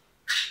usisizwe.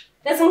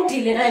 bese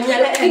ngidile naye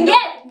nyaka. Ngeke.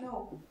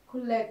 No,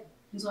 khululeka.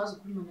 Ngizokwazi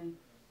ukukhuluma naye.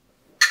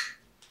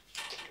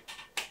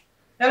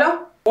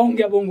 Hello?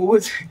 Ngiyabonga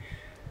ukuthi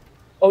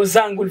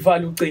awuzange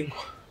ulivala ucingo.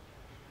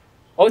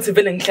 Awuthi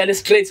vele ngihlale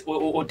straight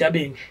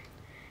odabeni.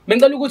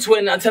 Bengicela ukuthi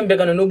wena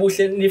Thembeka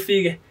nobuhle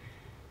nifike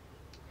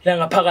la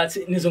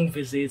ngaphakathi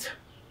nizongivisitha.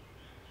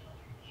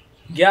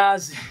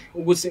 Ngiyazi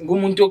ukuthi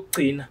ngumuntu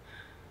okugcina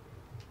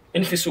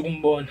enifisa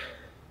ukumbona.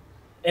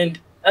 And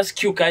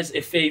ask you guys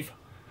a favor.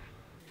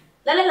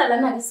 Lalela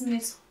lana ke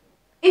Simiso.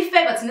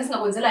 Ifavor thina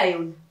singakwenzela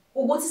yona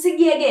ukuthi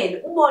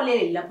sikuyekele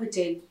ubolele lapho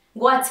ejele.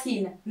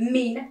 Ngwathina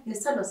mina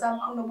nesithando sami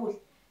unobuhle.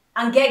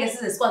 Angeke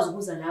size sikwazi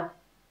ukuza lapho.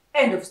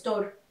 End of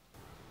story.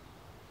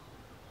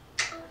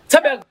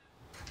 Thembeka.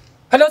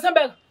 Hello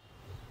Thembeka.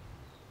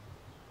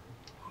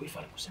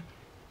 Uyifala kusema.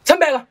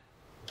 Thembeka.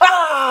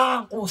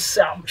 Ah,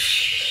 Usam.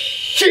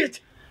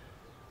 Shit.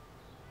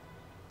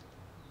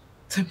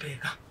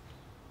 Thembeka.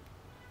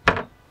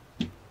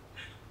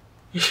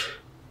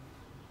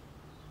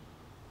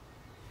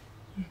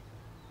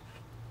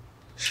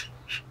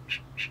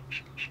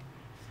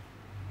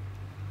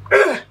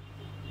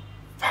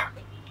 Fuck.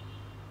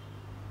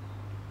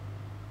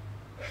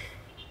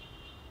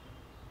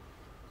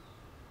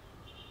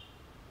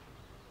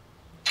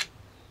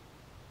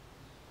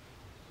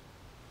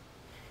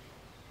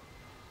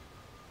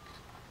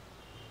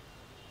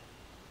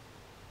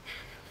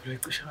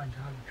 Uyacisha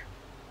kanjalo nje.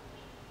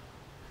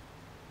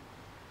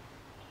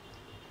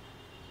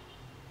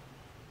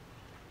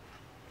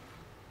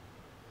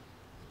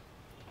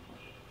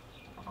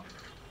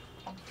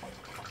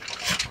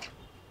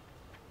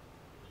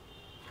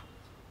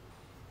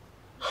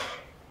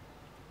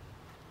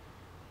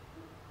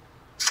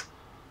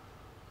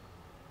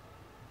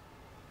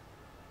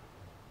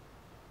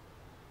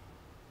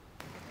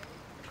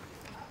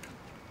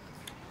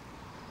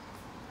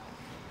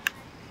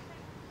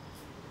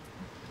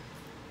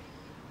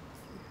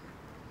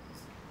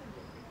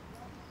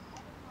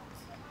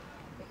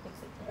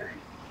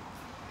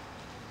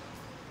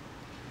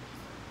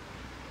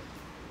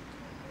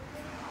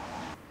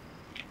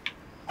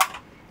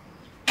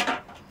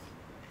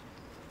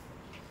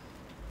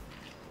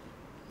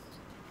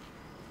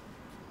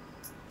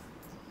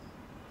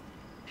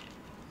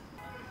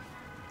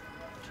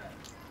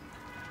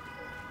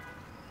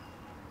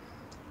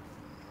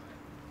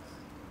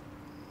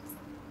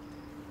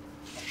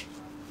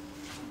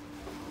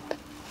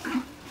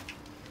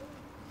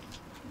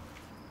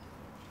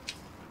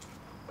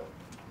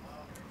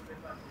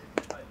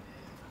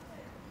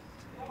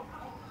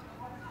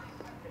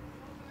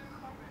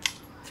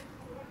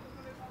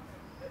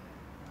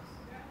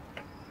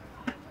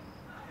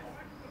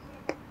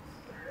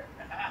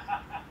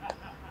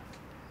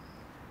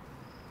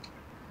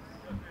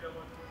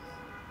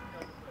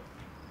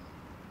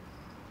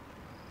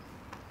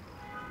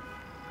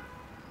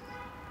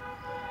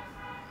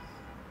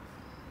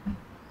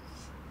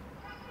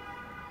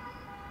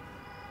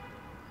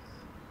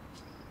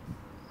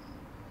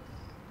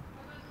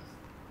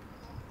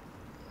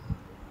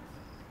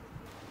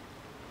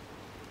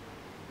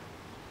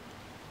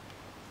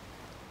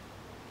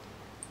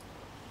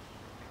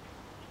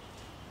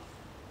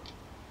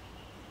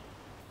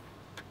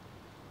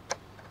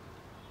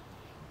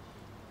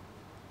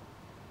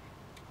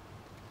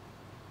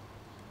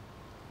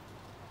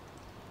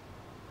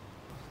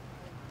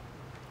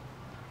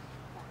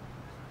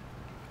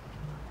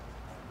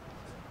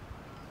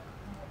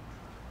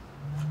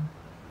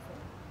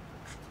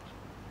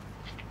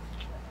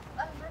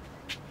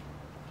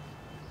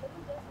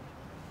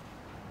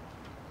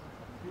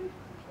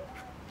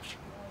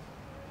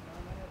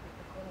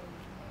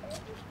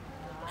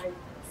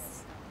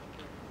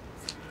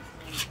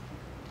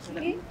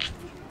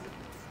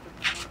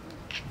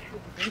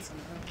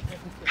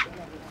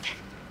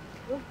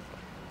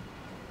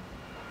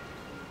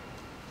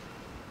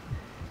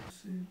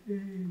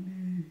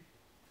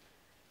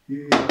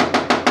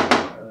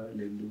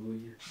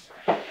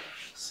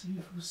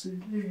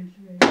 Hallelujah.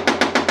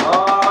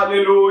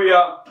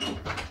 Hallelujah.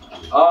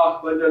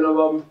 Ah, bantwana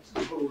bami.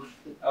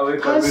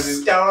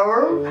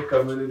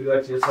 Egameni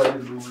likaJesu,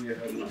 hallelujah,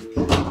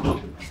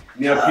 hallelujah.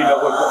 Niyaphila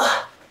kodwa.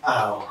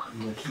 Awu,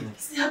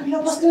 siyaphila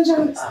pastor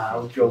njani?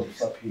 Ujob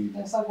usaphila.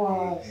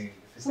 Ngisakwazi.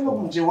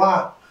 Selokhu nje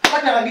wa.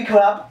 Kodwa ngikho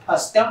lapha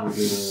pastor.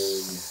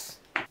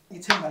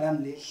 Ithemba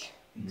lami lehle.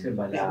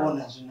 Ithemba lami.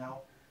 Uyabona nje nawe.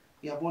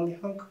 Uyabona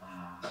ihanga?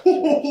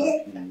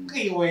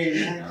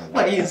 Wena.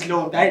 Wayenzi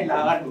lo hayi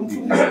la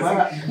umfundisi.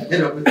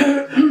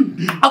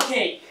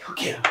 Okay.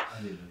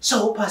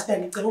 So pastor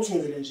ngicela ukuthi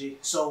ngenzele nje.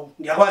 So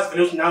ngiyakwazi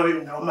vele ukuthi nawe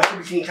mase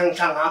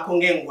ngihlangihlanga ngakho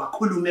ngeke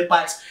ngwakhulume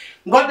but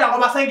kodwa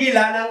ngoba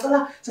sengilana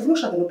ngicela sifuna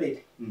ukushada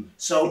noBheki.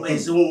 So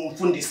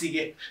umfundisi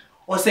ke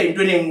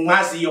oseyintweni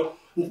engimaziyo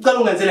ngicela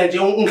ungenzele nje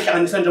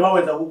ungihlanganisa nje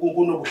bawenza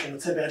kunobuhle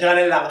nothembeka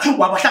njengalelanga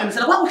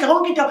wabahlanganisela kwakuhle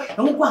konke into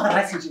yonke kwaka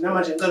right nje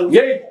namanje ngicela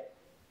ukuthi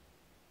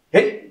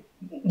hey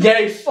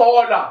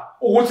ngiyayisola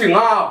ukuthi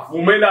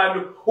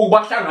ngavumelana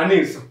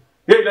ukubahlanganisa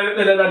hey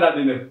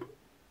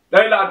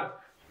la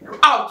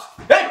out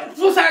hey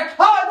suicide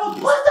pastor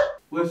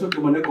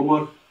wesogema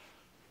negomora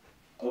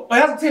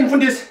uyazi ukuthini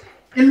mfundisi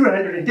ilula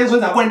lento lento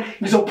ezenza kwena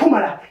ngizophuma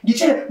la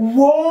ngitshele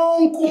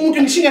wonke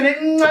umuntu ngishingane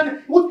encane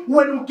ukuthi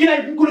wena ugila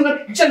inkulunkulu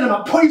ngitshele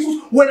namaphoyisa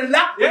ukuthi wena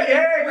la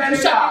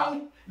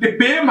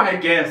be my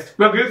guest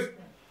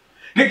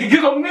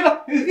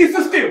ngizomnika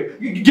i-system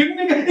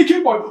ngikunika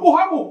i-keyboard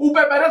uhambe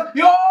upepereza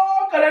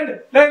yonke lento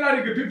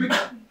lena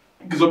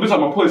ngizobiza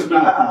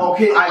amaphoyisa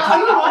okay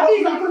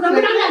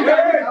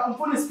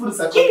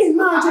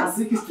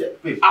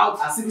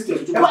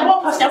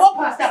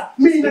pastor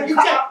mina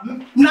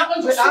nako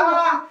ngizosha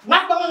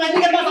ngathi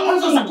banganika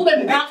bazokuza kube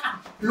ngaka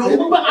lo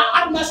kuba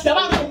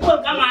amashdaba ngikuwe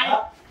ngamaye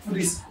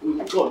mfundisi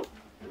uxolo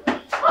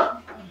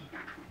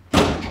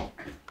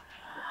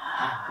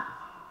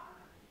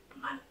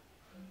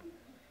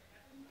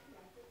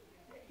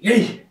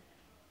Yay!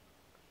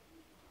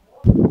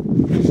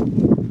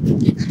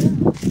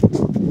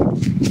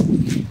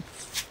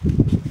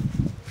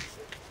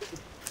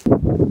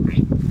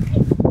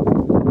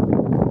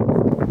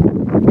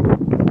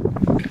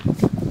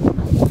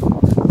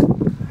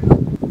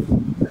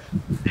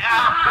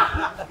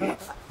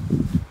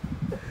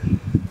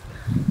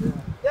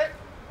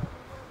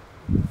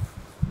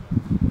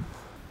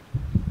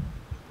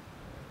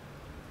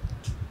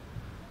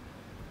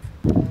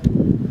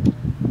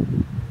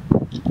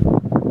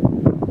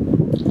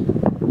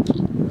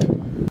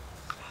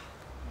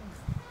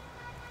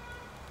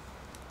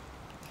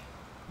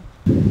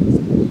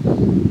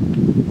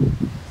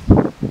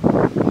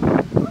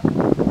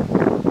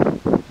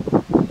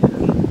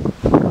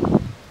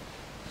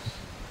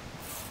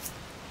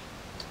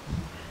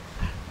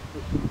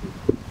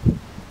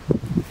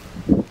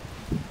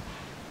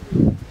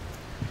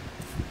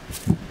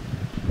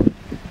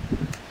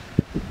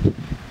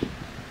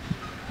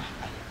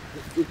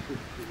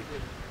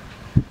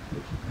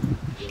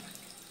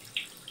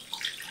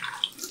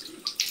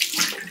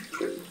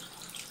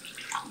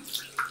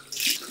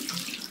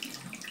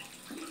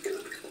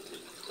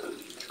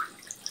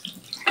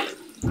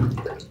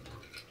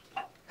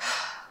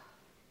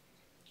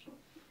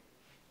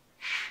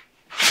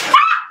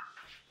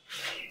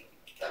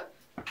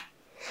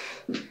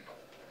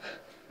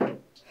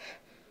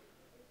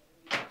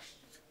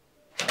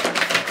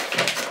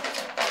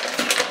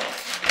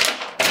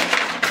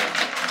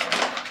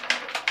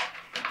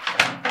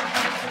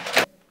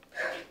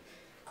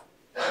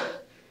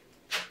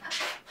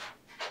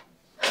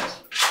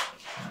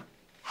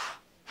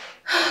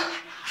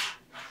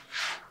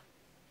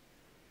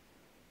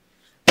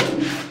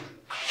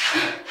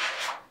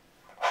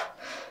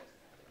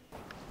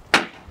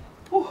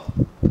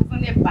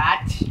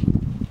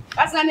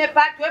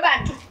 Nebhadi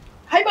webantu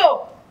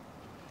hayibo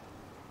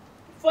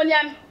phone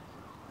yami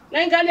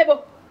nayingane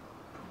bo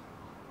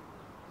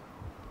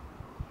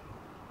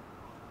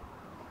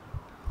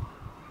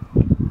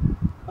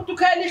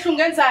ukhaya lihlu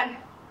ngenzani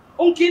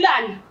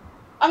ungilana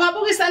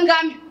angabukisa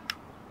ngami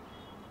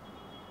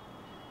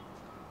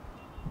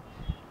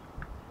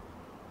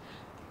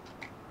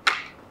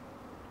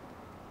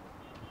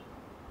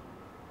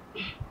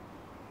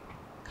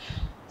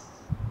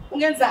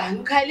ungenzani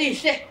ukhaya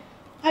lihle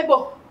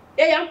hayibo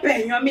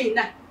angibhenywa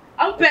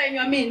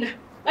mina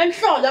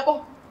ngihlola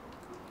bo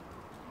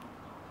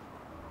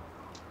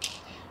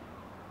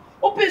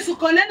uphisa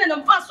ukhonene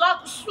nomfazi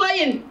wakho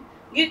uswayini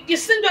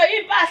ngisindwe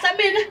impahla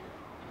mina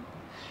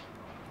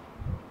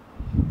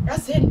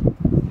yazini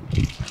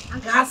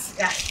angazi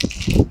kahle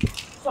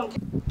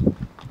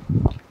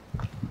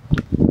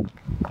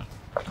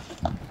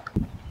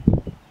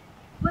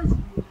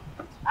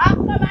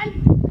mani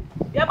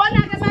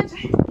yabona ke manje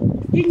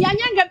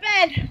nginyanye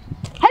ngempela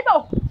hayibo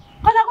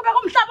kana kube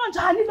kumhlaba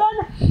onjani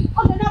lona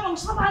ongenabo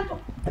ngisabantu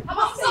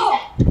amafile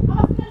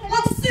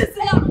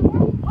akusize la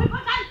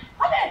uyibonani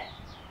habe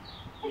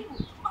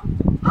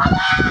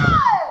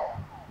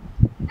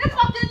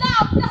ikhonde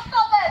lapho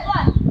yahlobelwa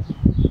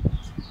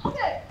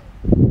okay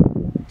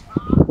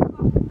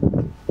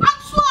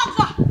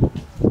akusuka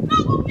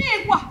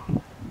nakunikwa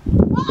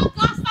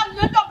wakagasa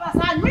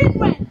nentombazana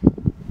wini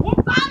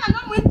umfana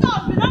noma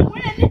intombi noma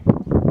wini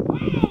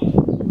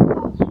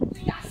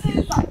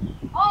siyasiza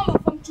oma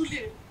from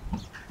Julie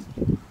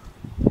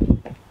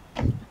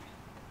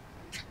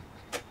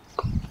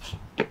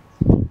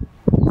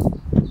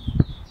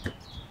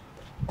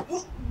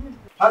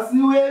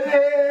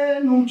asiwele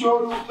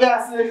numjolo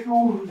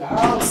uyasehlula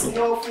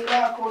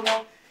siyofika khona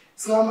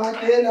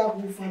singamadela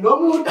kufa lo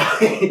muntu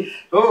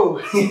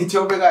oh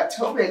thobeka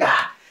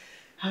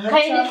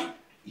Khayini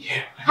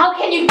Yeah. How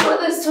can you do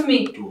this to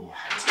me?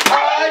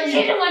 Why are you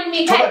cheating on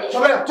me, Kylie?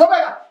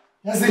 Chobeka.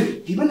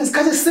 Yazi, ngibe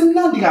nesikhathi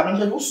esimnandi kabi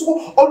nje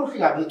usuku oluhle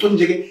kabi ngicela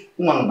nje ke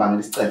ungangibangela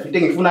isicefe. Into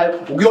engiyifunayo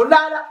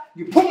ukuyolala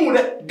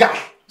ngiphumule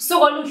kahle.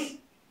 Usuku oluhle.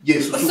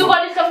 Yes, usuku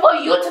oluhle for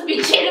you to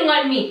be cheating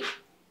on me.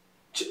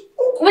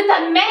 With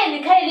a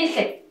man,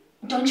 Kylie.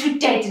 Don't you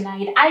dare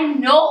deny it. I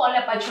know all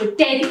about your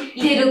dirty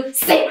little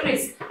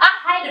secrets. I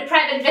hired a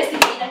private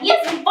investigator. He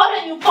has been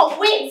following you for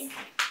weeks.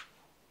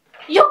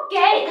 You're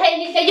gay,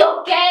 Kylie.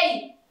 You're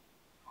gay.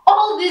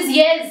 All these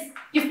years,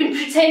 you've been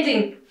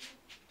pretending.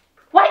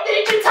 Why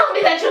didn't you tell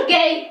me that you're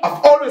gay?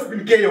 I've always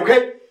been gay,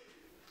 okay?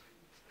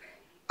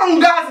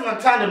 Angazi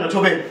ngathanda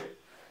nothobela.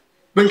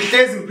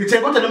 Bengihlezi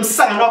ngiphethe kodwa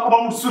nomsangano wakho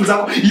bamusunzi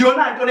zakho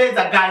iyona into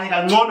leyenza kanye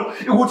kangcono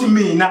ukuthi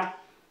mina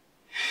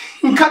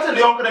ngikhathe le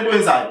yonke lento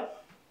yenzayo.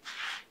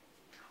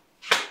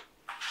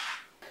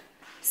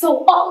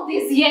 So all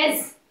these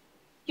years,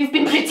 you've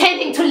been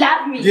pretending to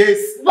love me. Yes.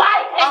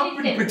 Why?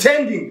 I've been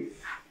pretending.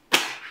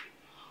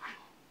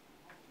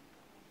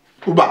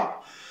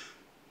 Ubaba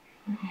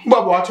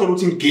wathola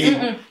ukuthi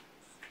ngigay.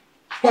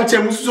 Wathi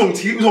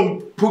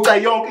uzongiphuca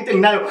yonke into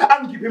enginayo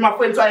angiphe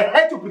my-friends, so I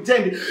had to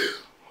pretend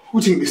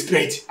ukuthi ngibe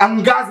straight.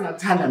 Angazi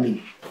ngakuthanda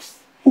mina.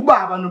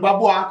 Ubaba nobaba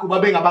wakho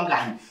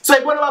babengabangani. So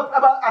ibona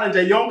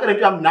aba-arrange yonke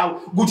lento yami nawe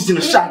ukuthi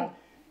thina shine.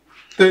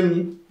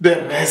 Then the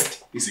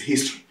rest is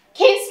history.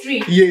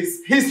 History?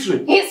 Yes,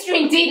 history.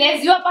 History indeed,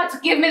 as you're about to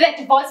give me the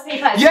divorce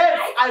papers. Yes,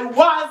 right? I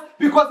was,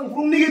 because ngifuna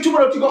ukunike ithuba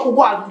lokuthi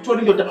ukwazi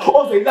ukuthola indoda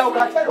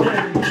ozoyilawula kahle.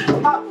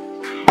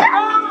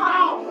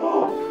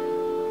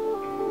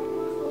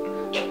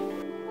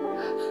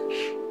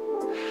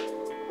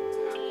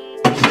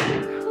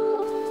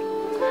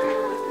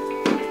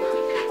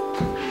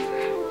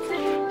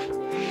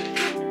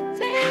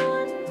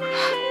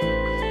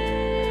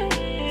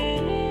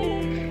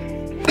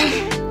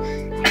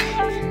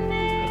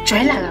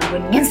 Jwayela kabi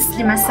ngenza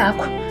isilima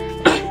sakho.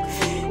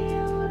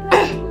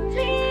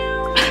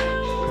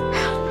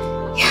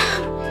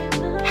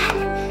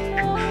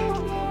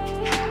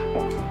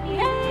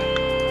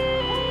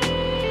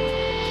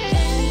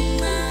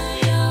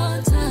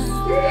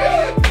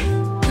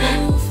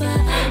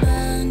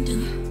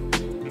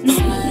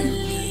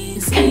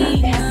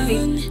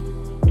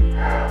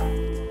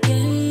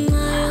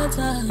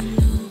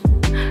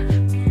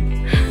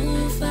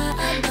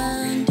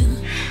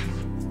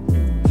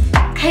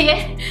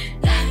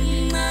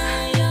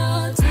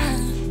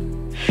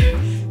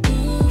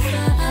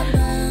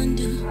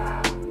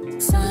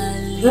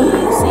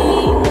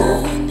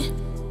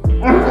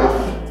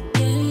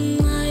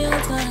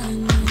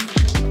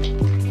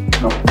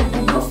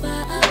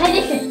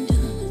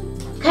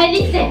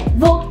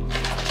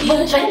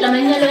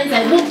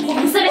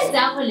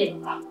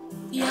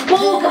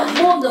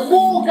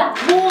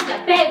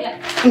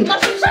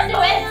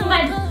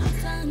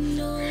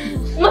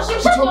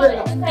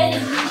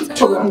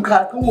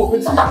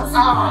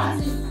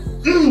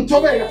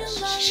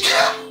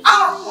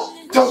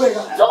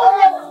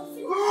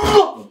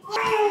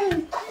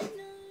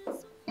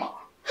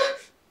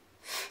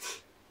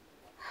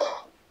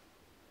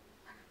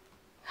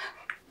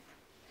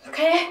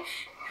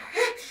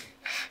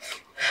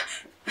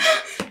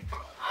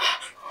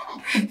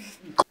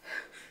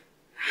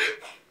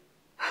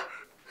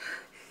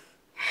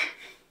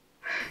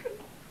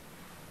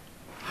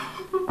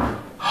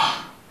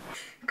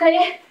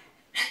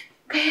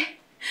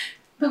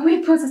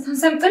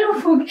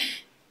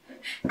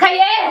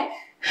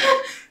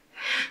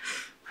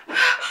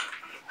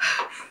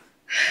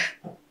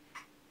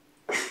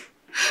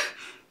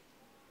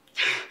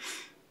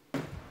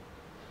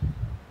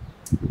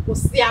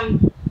 Usiyam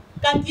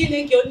kanti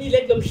yini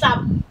ngiyonile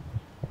kulomhlaba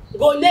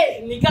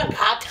ngoneni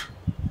kangaka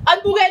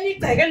anibukeni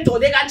igceke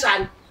engcole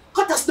kanjani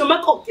kodwa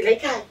sinomakoti la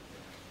ekhaya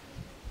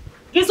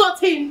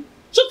ngizothini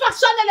shuthi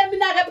akushonele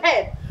mina ke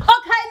phela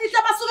okhayinihle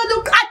basukela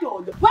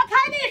uqadolo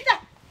wakhayinihle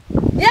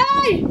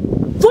hey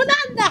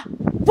vunani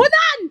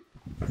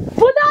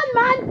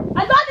man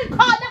alibani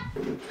khona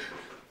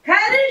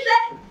khayinihle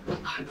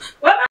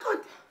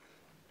wamakoti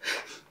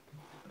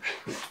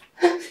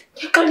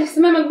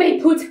ngixolisa mama kube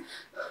yiphutha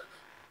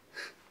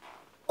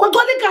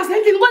Kugcwele igazi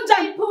endlini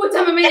kanjani?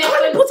 Iphutha mama yami.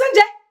 Iphutha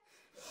nje.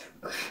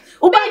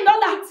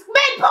 Ubayindola.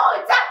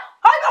 Beyiphutha.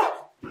 Hayi no.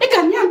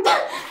 Igani yami.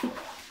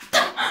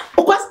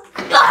 Ukwazi.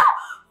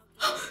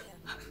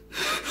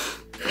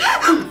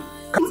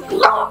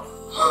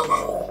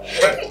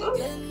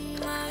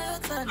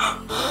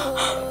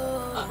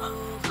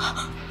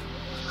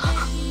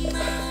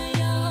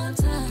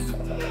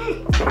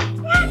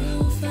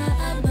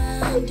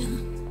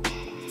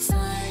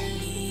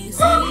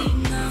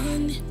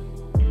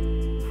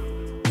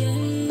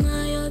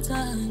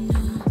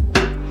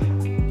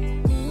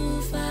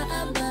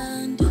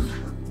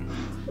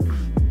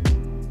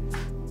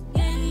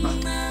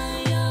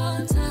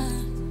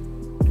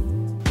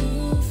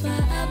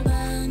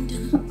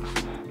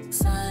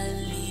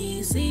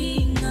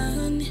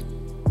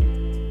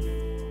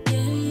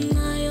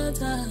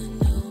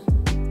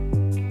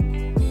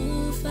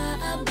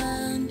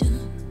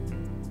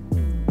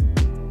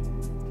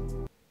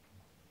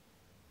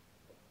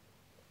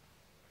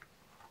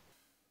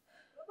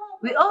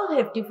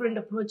 have different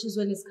approaches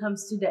when it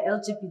comes to the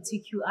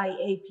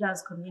LGBTQIA+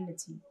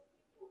 community.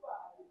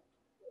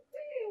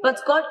 But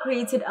God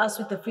created us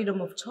with the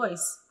freedom of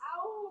choice.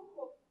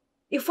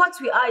 If what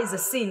we are is a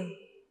sin,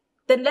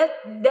 then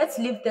let's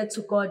leave that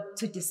to God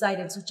to decide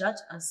and to judge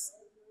us.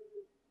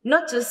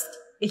 Not just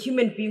a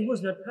human being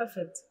who's not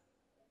perfect.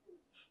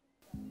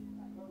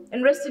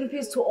 And rest in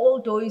peace to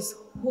all those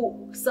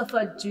who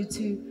suffered due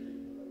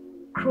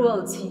to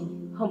cruelty,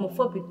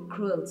 homophobic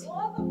cruelty.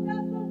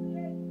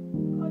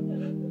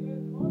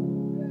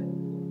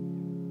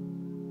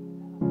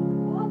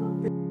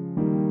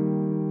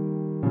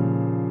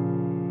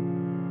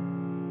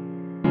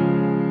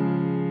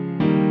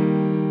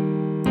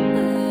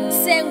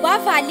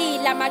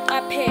 Sengiwavalile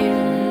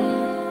amaqaphelo.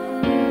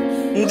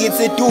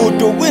 Ngithi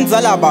dudu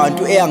kwinzala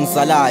abantu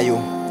eyangizalayo.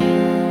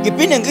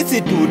 Ngiphinde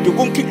ngithi dudu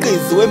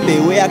kumkhiqizi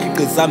wembewu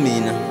eyakhiqiza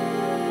mina.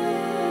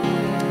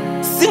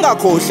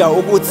 Singakhohlwa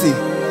ukuthi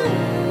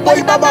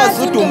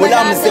oyibabaza udumo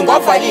lami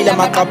sengiwavalile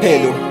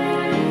amaqaphelo.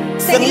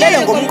 Sengilele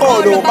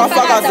ngomqolo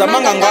bafakaza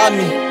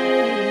amangangami.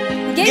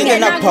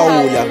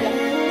 Ngingenakuphawula.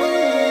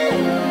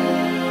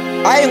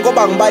 Hayi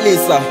ngoba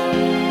ngibalisa.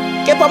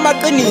 Kepha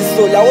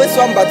amaqiniso lawo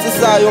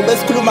esiwambathisayo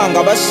besikhuluma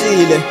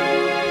ngabashile.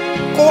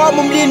 Kowami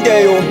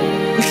umlindeyo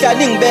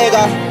mhlani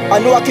ngibeka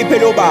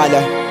anowakhiphela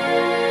obala.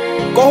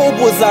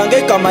 Kohubuza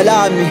ngegama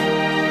lami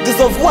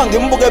ngizovuka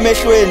ngimbuke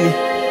emehlweni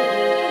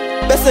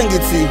bese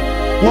ngithi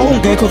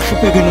wawungekho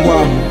kuhluphekeni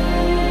kwami.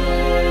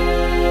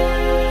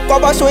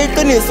 Kwabasho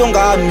iqiniso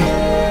ngami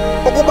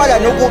okubala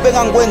nokuba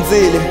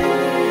engangikwenzile.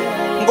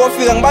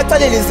 Ngofika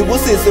ngibacalela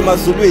izibusiso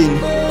emazulwini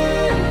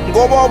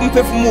ngoba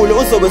umphefumulo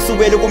uzobe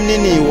subele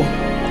kumniniwo.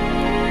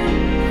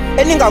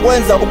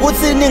 Eningakwenza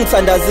ukuthi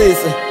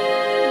ningithandazise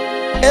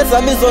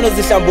ezami izono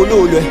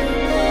zihlambululwe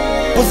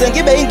kuze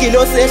ngibe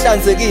ingilosi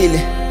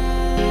ehlanzekile.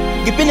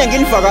 Ngiphinde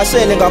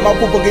nginivakashele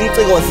ngamaphupho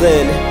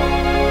ngingicikozele.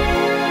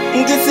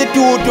 Ngithi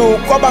dudu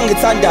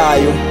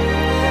kwabangithandayo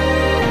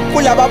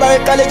kulabo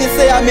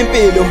abayeqalekise yami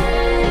impilo.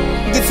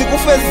 Ngithi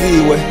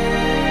kufeziwe.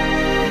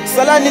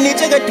 Salani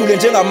nitsheke edule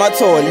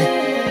njengamathole.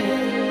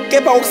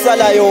 Kepha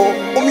ukusalayo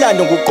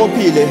umlando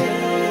nguqophile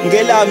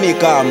ngelami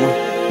igama.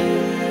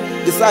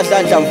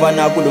 Ngisadlandla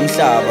mfana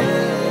kulomhlaba.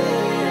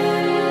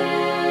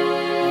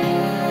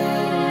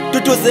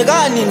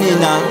 Duduzekani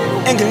nina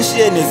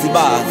enginishiye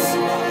nezibazi.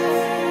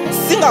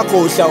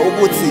 Singakhohlwa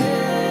ukuthi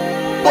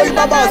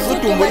oyibabaza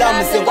udumo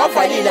lami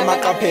sengiwavalile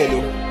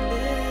amaqaphelo.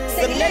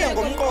 Sengilele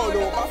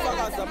ngomqolo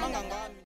bafakaza